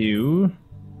they do,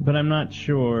 but I'm not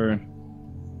sure.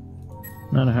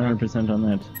 Not 100% on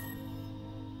that.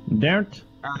 Don't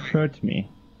hurt me.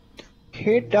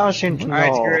 He doesn't know.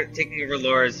 Alright, screw it, taking over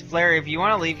Laura's. Flary, if you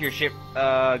want to leave your ship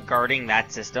guarding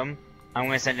that system, I'm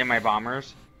going to send in my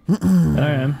bombers.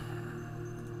 Alright.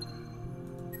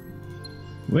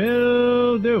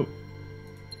 Will do.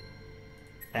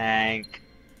 Thank.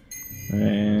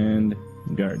 And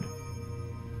guard.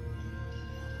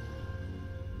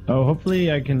 Oh,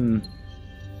 hopefully I can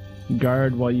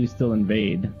guard while you still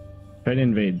invade. Try to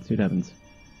invade, see what happens.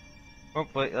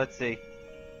 Hopefully, let's see.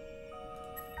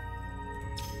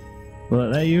 Will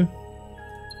it let you?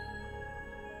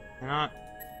 Not.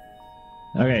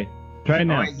 Okay, try it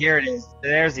now. Oh, here it is.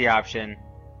 There's the option.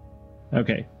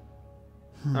 Okay.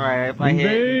 Alright, if I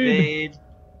hit invade.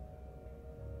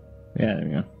 Yeah, there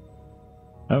we go.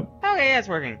 Oh, Okay, yeah, it's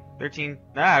working. 13.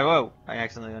 Ah, whoa. I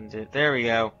accidentally undid it. There we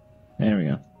go. there we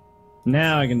go.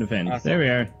 Now I can defend. Awesome. There we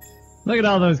are. Look at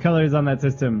all those colors on that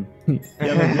system. Yellow,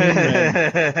 green,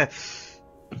 red.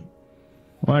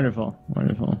 Wonderful,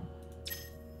 wonderful.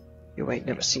 You ain't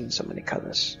never seen so many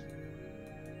colors.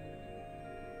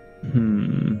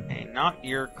 Hey, not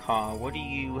your call. What do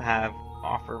you have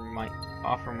offer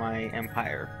my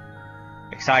empire?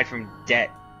 Aside from debt.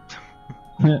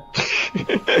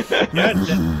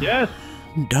 Yes.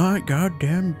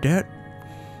 Goddamn debt.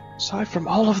 Aside from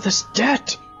all of this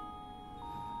debt.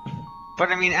 But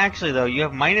I mean, actually though, you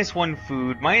have -1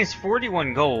 food,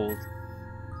 -41 gold.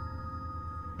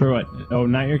 For what? Oh,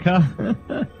 not your car? Well,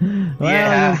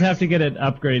 Yeah. you'll just have to get it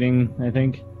upgrading, I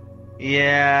think.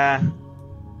 Yeah.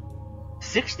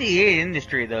 68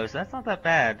 industry though, so that's not that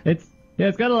bad. It's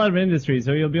got a lot of industry,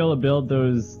 so you'll be able to build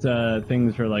those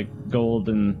things for like gold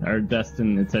and or dust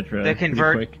and etc. They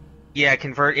convert- quick. Yeah,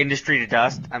 convert industry to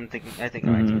dust. I think I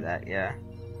might do that. Yeah.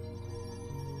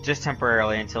 Just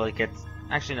temporarily until it gets.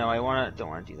 Actually, no. Don't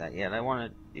want to do that yet. I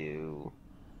want to do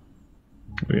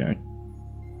We are.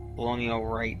 colonial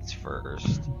rights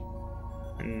first,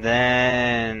 and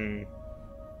then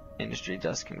industry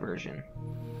dust conversion.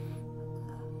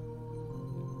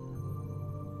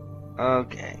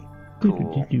 Okay.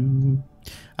 Cool.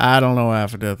 I don't know,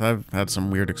 Affideth. I've had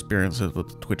some weird experiences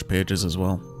with Twitch pages as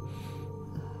well.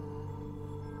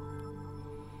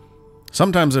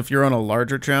 Sometimes if you're on a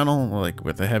larger channel, like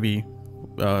with a heavy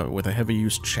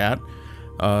use chat,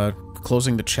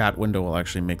 closing the chat window will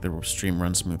actually make the stream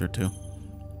run smoother too.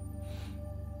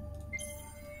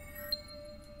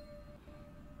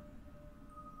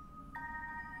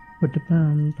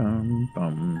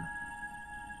 Ba-da-bum-bum-bum.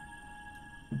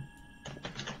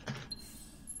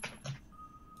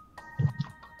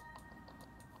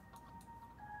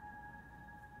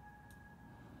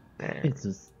 There. It's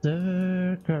a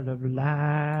circle of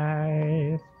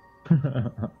life.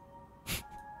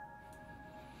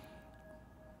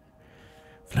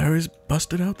 Flary's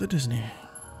busted out the Disney.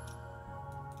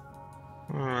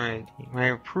 Alright. My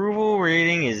approval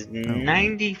rating is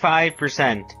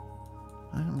 95%.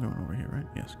 I am going over here, right?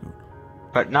 Yes, good.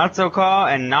 But not so Caw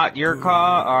and not your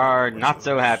Caw are not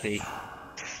so happy.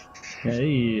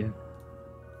 Hey.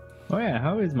 Oh yeah,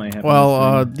 how is my happiness?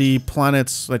 Well, the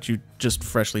planets that you just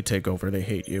freshly take over, they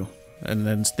hate you, and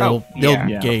then they'll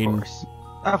gain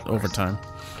over time.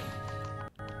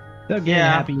 They'll get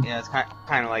happy. Yeah, it's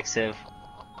kind of like Civ.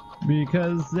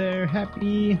 Because they're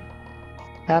happy.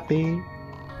 Happy.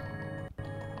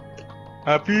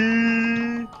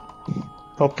 Happy.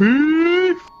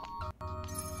 Puppy.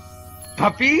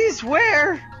 Puppies?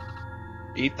 Where?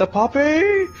 Eat the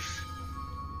puppy.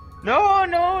 No,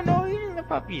 eating the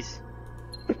puppies.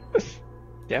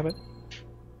 Damn it.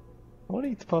 I want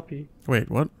to eat the puppy. Wait,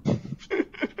 what?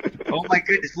 Oh my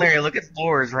goodness, Larry, look at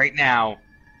floors right now.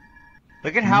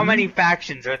 Look at how many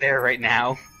factions are there right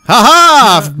now.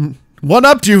 Ha ha!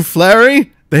 One-upped you,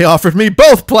 Flary! They offered me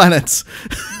both planets!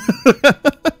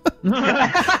 What?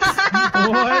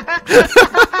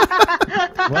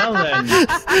 Well then.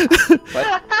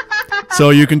 What? So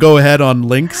you can go ahead on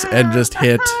links and just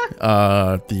hit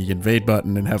the invade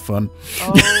button and have fun.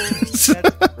 Oh, that's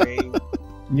great.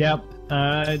 Yep.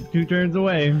 2 turns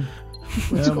away.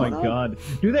 Oh my god.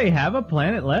 Do they have a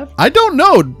planet left? I don't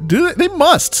know. Do they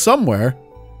must somewhere.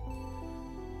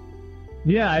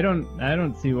 Yeah, I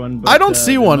don't see one. But, I don't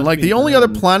see one. Like the only other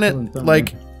planet somewhere.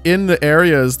 like in the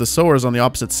area is the Sowers on the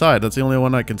opposite side. That's the only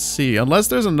one I can see. Unless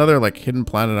there's another like hidden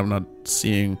planet I'm not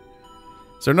seeing.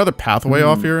 Is there another pathway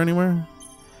off here anywhere?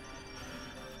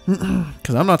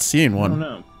 Because I'm not seeing one. I don't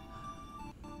know.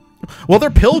 Well, they're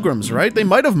pilgrims, right? They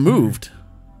might have moved.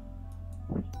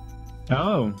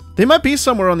 Oh, They might be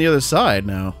somewhere on the other side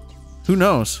now. Who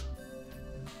knows?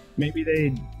 maybe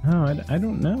they. Oh, I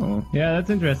don't know. Yeah, that's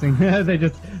interesting. They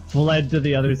just fled to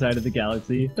the other side of the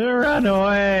galaxy. Run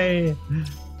away,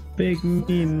 big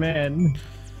mean men.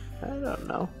 I don't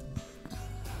know.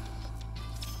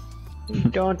 You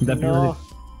don't That'd be know.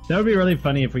 that would be really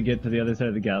funny if we get to the other side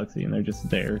of the galaxy and they're just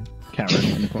there, cowering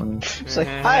in the corner. It's like,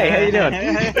 hi, how you doing?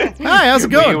 Hi, how's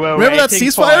it going? We were Remember that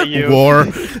waiting for ceasefire? you. War.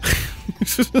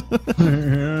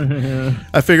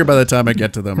 I figure by the time I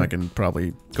get to them, I can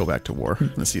probably go back to war.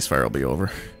 The ceasefire will be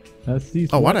over.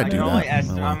 Oh, why'd I do I'm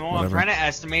that? only trying to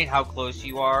estimate how close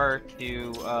you are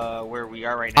to where we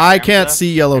are right now. I can't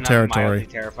see yellow and I'm territory. mildly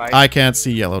terrified. I can't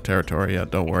see yellow territory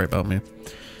yet. Don't worry about me.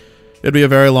 It'd be a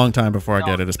very long time before I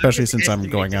get it, especially since I'm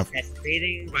going up.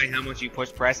 Estimating by how much you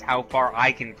push press, how far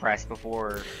I can press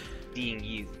before being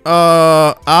you.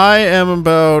 I am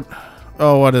about,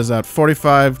 what is that?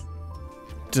 45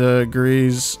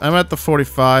 degrees. I'm at the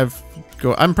 45.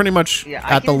 I'm pretty much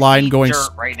at the line going. Dirt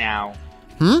right now.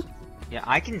 Yeah,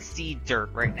 I can see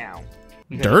dirt right now.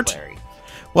 Dirt?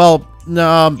 Well,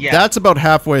 no, that's about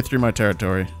halfway through my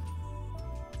territory.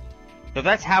 So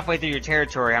that's halfway through your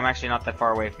territory. I'm actually not that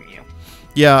far away from you.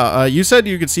 Yeah, you said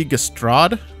you could see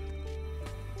Gistrad?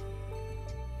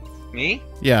 Me?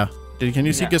 Yeah. Can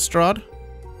you see No. Gistrad?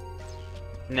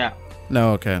 No.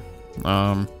 No, okay.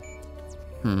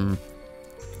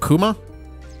 Kuma?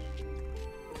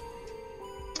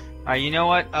 You know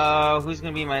what? Who's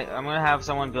gonna be my? I'm gonna have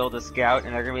someone build a scout,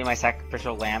 and they're gonna be my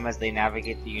sacrificial lamb as they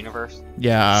navigate the universe.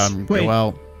 Yeah, Wait.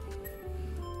 well...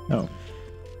 Oh.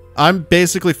 I'm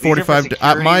basically 45...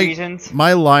 reasons.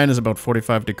 My line is about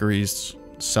 45 degrees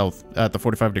south, at the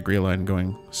 45 degree line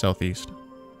going southeast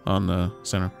on the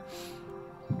center.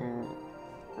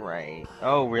 Right.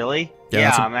 Oh, really? Yeah, Yeah,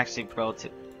 that's a- I'm actually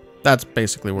relative. That's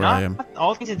basically where I am.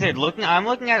 All things considered, I'm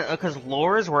looking at it because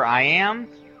Lore's where I am.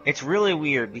 It's really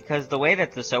weird because the way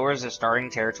that the Sowers'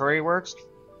 starting territory works,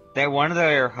 that one of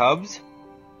their hubs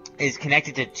is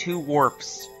connected to 2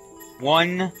 warps.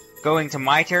 One going to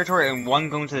my territory and one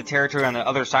going to the territory on the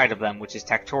other side of them, which is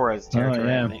Tactora's territory.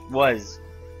 yeah. It was.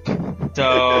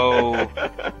 So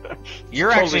you're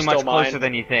Totally actually much still mine. closer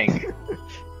than you think.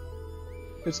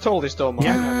 It's totally still mine.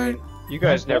 I mean, you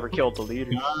guys never killed the leader.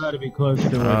 Gotta be close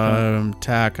to it.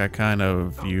 Tack,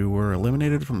 you were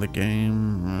eliminated from the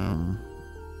game.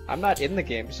 I'm not in the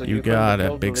game, so You couldn't got have a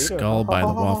killed big the leader. skull by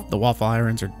the waffle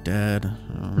irons are dead.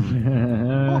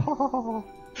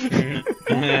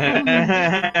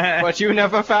 But you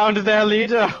never found their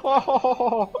leader.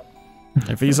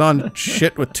 If he's on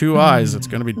shit with 2 eyes, it's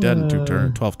gonna be dead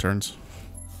in 12 turns.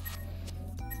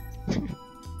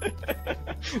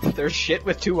 There's shit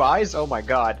with 2 eyes. Oh my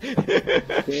god.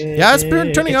 Yeah, it's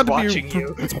turning out to watching be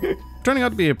you. it's turning out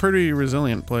to be a pretty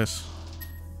resilient place.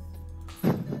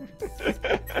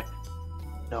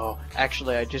 No,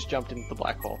 actually, I just jumped into the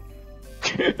black hole.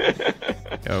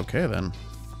 Okay then.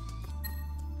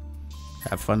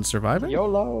 Have fun surviving.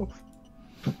 YOLO.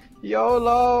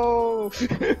 YOLO.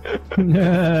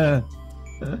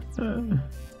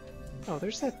 Oh,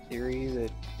 there's that theory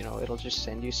that, it'll just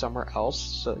send you somewhere else.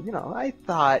 So, I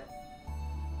thought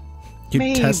You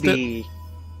maybe. test it?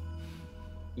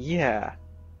 Yeah.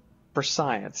 For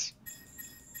science.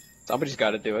 Somebody's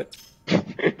got to do it.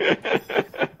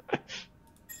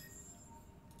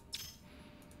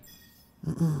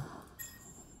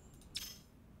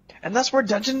 And that's where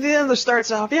Dungeon of the Endless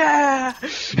starts off. Yeah!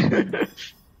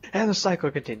 And the cycle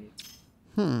continues.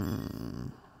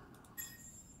 All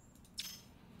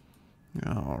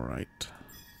right.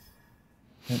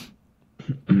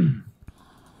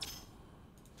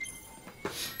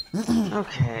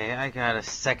 Okay, I got a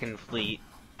second fleet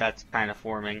that's kind of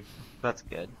forming. That's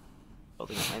good.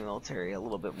 Building up my military a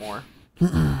little bit more.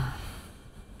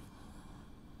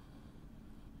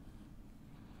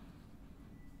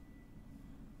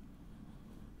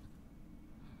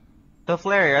 So,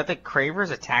 Flary, are the Cravers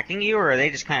attacking you, or are they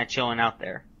just kind of chilling out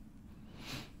there?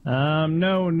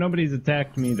 No, nobody's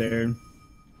attacked me there.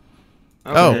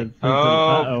 Okay.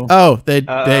 They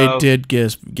did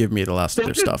give me the last of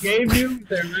their stuff. Gave you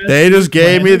They just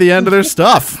gave me the end of their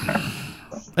stuff.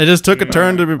 They just took a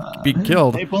turn to be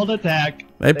killed. They pulled attack.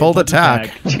 They pulled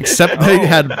attack. Except they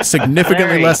had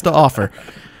significantly Flary. less to offer.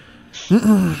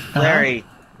 Flary,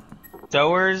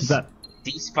 Sowers, That-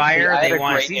 ceasefire, Yeah, I had they a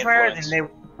want a great ceasefire, influence. and they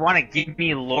want to give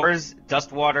me lures,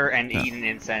 dust water, and Eden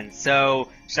incense. So,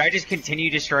 should I just continue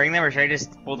destroying them, or should I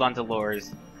just hold on to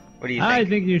lures? What do you think? I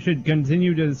think you should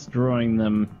continue destroying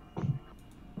them.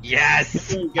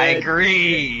 Yes! Good. I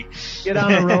agree! Get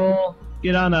on a roll.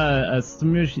 Get on a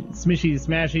smishy,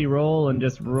 smashy roll and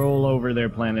just roll over their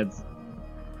planets.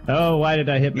 Oh, why did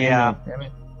I hit manual? Yeah. Damn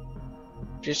it.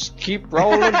 Just keep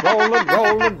rolling,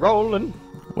 rolling.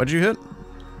 What'd you hit?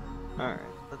 Alright.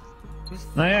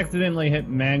 I accidentally hit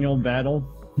manual battle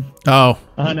Oh.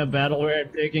 on a battle where I'm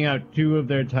taking out 2 of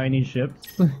their tiny ships.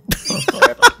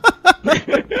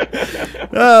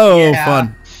 Oh, Yeah.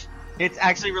 fun. It's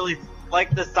actually really...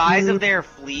 Like, the size of their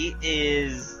fleet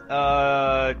is,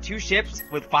 2 ships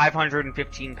with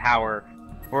 515 power.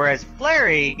 Whereas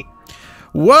Flary...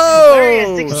 Flary has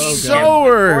Whoa! 16 ships with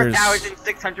Sowers!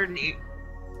 4,608...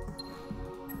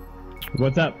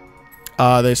 What's up?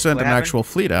 They sent What an happened? actual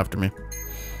fleet after me.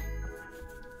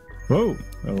 Whoa.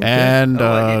 Okay. And,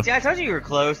 I told you were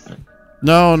close.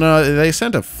 no, they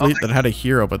sent a fleet that had a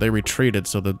hero, but they retreated,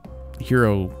 so the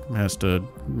hero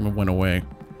went away.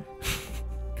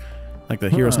 Like, the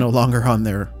hero's no longer on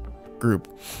their group.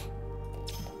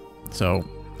 So,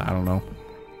 I don't know.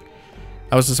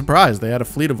 I was surprised. They had a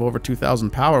fleet of over 2,000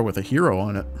 power with a hero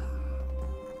on it.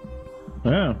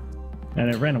 Oh. And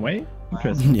it ran away?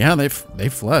 Interesting. Yeah, they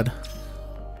fled.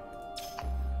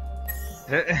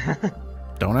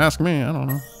 Don't ask me, I don't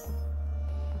know.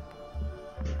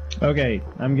 Okay,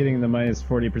 I'm getting the minus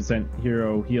 40%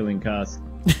 hero healing cost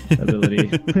ability.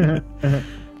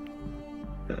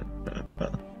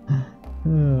 Oh,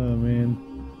 man.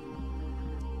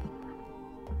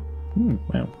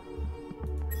 Wow.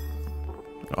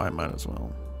 Oh, I might as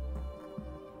well.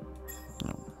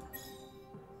 No.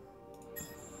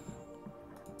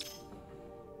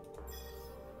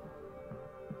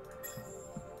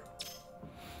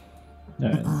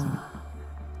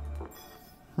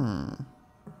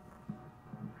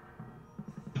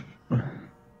 Alright.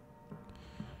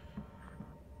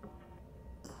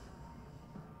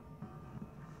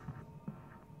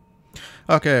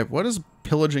 Okay, what does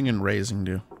pillaging and raising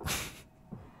do?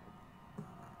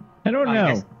 I don't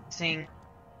know.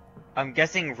 I'm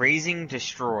guessing raising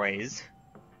destroys.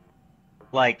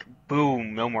 Like,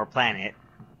 boom, no more planet.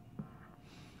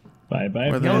 Bye-bye.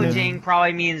 Or the- Pillaging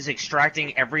probably means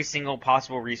extracting every single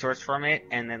possible resource from it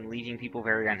and then leaving people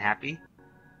very unhappy.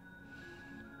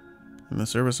 In the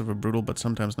service of a brutal but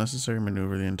sometimes necessary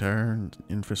maneuver, the entire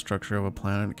infrastructure of a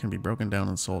planet can be broken down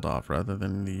and sold off. Rather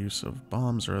than the use of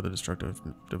bombs or other destructive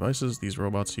devices, these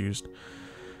robots use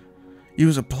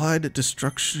applied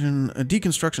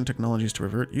deconstruction technologies to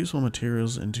revert useful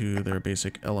materials into their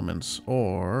basic elements,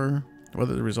 or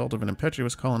whether the result of an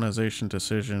impetuous colonization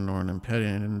decision or an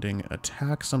impending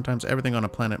attack, sometimes everything on a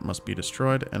planet must be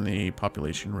destroyed and the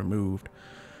population removed.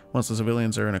 Once the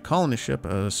civilians are in a colony ship,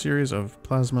 a series of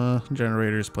plasma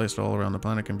generators placed all around the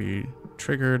planet can be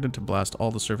triggered to blast all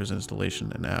the surface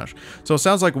installation in ash. So it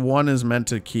sounds like one is meant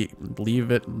to leave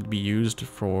it be used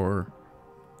for,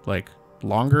 like,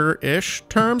 longer-ish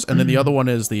terms, and then the other one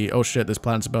is the, oh shit, this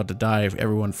planet's about to die,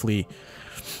 everyone flee.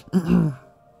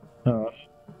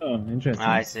 Oh, interesting.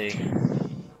 I see.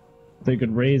 They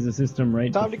could raise the system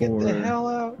right Time to get before... the hell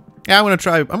out. Yeah, I'm gonna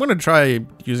try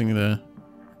using the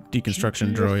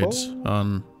deconstruction droids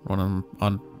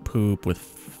on poop with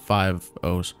 5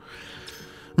 O's.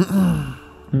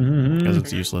 because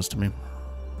it's useless to me.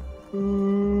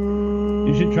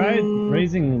 You should try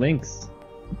raising links.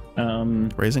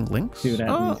 Raising links? See what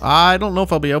happens. I don't know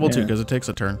if I'll be able to Yeah. because it takes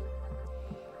a turn.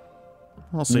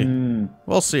 We'll see.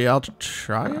 We'll see. I'll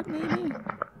try it maybe.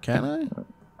 Can I?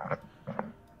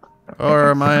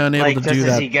 Or am I unable Like, to just do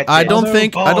as he that? gets I it. don't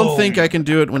think Boom. I can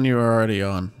do it when you're already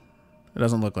on. It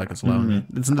doesn't look like it's allowing me.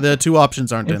 The two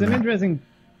options aren't It's in an there.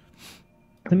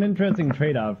 interesting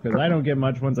trade-off because I don't get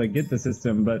much once I get the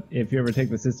system, but if you ever take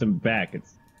the system back,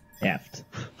 it's effed.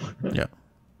 Yeah.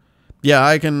 Yeah,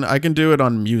 I can do it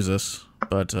on Musis,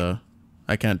 but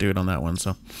I can't do it on that one,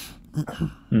 so.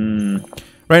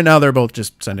 Right now they're both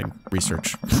just sending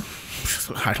research.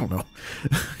 I don't know.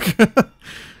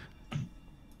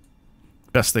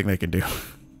 Best thing they can do.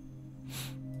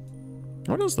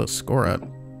 What is the score at?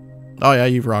 Oh yeah,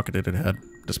 you've rocketed it ahead.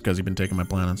 Just because you've been taking my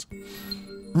planets.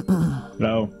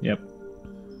 Oh, yep.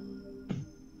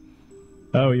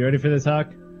 Oh, you ready for this,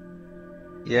 Hawk?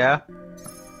 Yeah.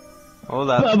 Hold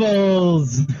up.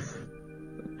 Bubbles!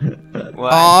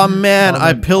 What? Aw man, All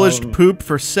I the- pillaged all- poop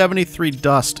for 73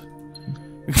 dust.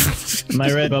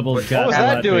 My red bubbles got What was a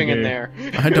that lot doing bigger. in there?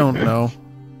 I don't know.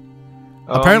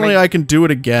 Oh, Apparently my- I can do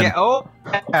it again. Yeah, oh,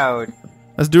 loud.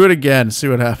 Let's do it again, see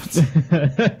what happens.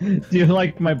 Do you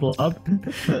like my blob?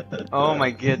 Oh my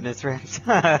goodness, Rex.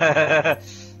 Uh,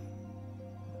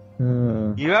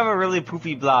 You have a really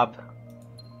poopy blob.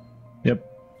 yep.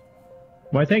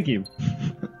 Why, thank you.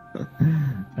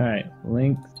 Alright,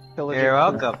 links. You're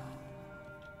welcome.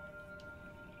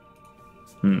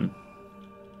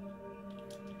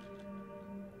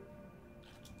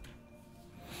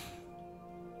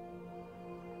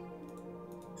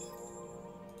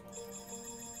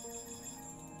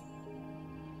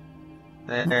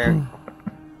 There.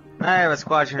 I have a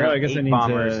squadron Oh, of I guess I 8 need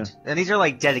bombers. to- And these are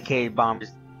like dedicated bombers.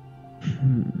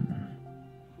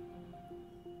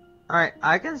 Alright,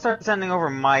 I can start sending over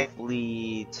my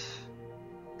fleet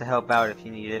to help out if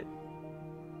you need it.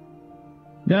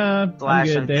 Nah, I'm Slash,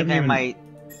 I good. They think haven't I even might.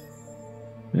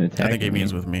 I attacked think he me.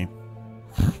 means with me.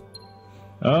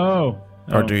 Oh.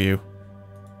 Or Oh. do you?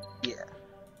 Yeah.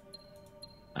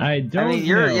 I don't I mean,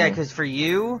 you're know. yeah, because for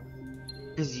you,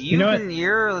 because you know can.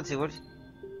 You're let's see what.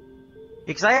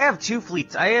 Because I have 2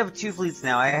 fleets. I have 2 fleets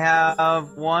now. I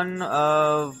have one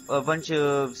of a bunch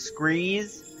of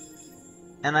screes,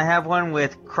 and I have one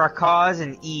with Krakaz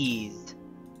and Ease.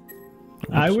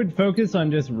 I would focus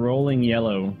on just rolling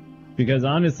yellow. Because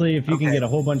honestly, if you can Okay. get a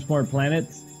whole bunch more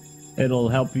planets, it'll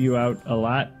help you out a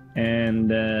lot. And,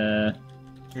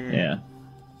 yeah.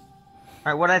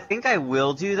 Alright, what I think I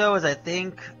will do though is I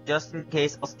think just in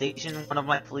case I'll station one of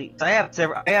my fleets. I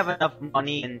have enough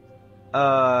money and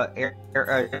air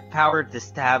power to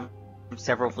have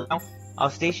several fleets. Now, I'll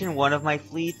station one of my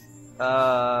fleets,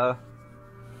 one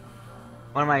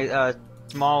of my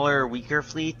smaller, weaker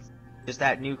fleets, just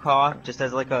at New Caw, just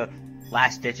as like a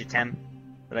last ditch attempt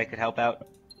that I could help out.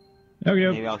 Okay,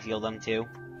 Maybe I'll heal them too.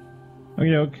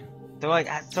 okay.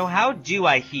 So how do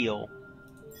I heal?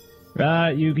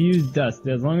 You can use dust.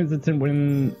 As long as it's at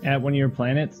one of your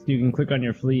planets, you can click on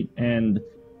your fleet and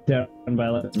down by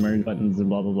like merge buttons and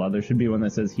blah blah blah. There should be one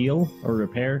that says heal or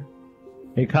repair.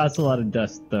 It costs a lot of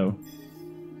dust though.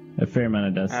 A fair amount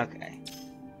of dust. Okay.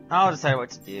 I'll decide what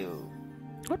to do.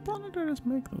 What planet did I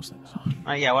make those things?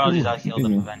 Yeah, what I'll do is I'll heal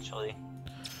them Mhm. eventually.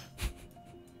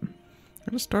 I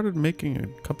just started making a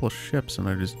couple of ships and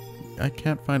I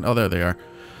can't find. Oh, there they are.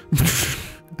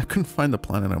 I couldn't find the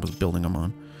planet I was building them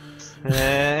on.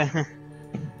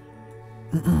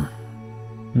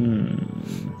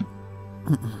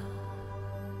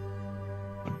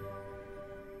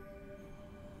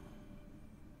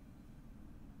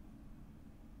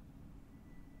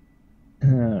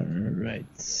 Alright.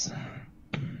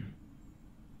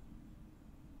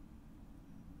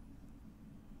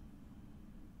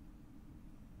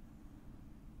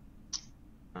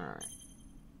 Alright.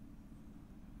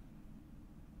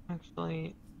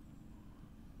 Actually.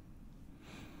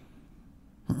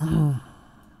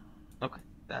 Okay,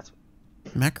 that's.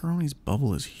 Macaroni's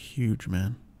bubble is huge,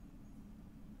 man.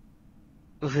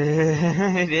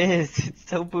 It is. It's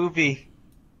so poopy.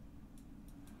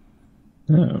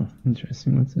 Oh,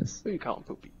 interesting. What's this? What do you call him,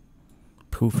 Poopy?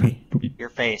 Poofy. Poopy. Your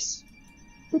face.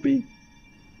 Poopy.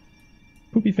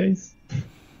 Poopy face.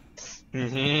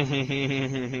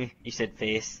 You said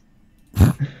face.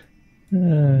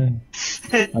 Oh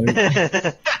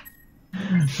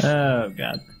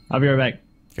god. I'll be right back.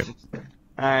 Okay.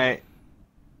 Alright.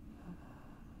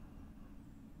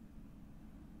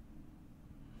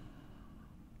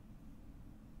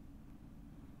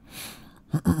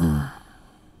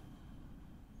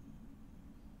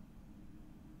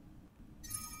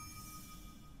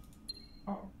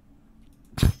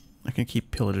 I can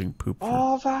keep pillaging poop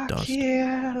for dust.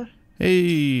 Overkill!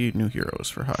 Hey, new heroes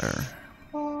for hire.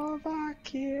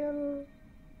 Overkill!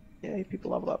 Yay,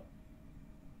 people level up.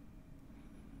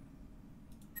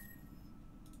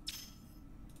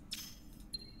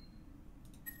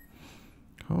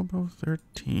 Hobo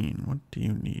 13, what do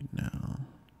you need now?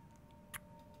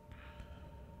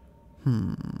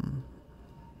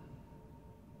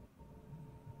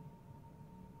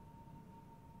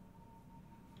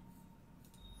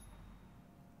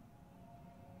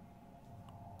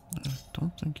 I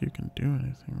don't think you can do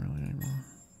anything really anymore.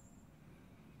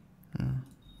 Yeah.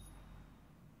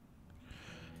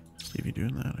 Just leave you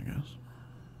doing that, I guess.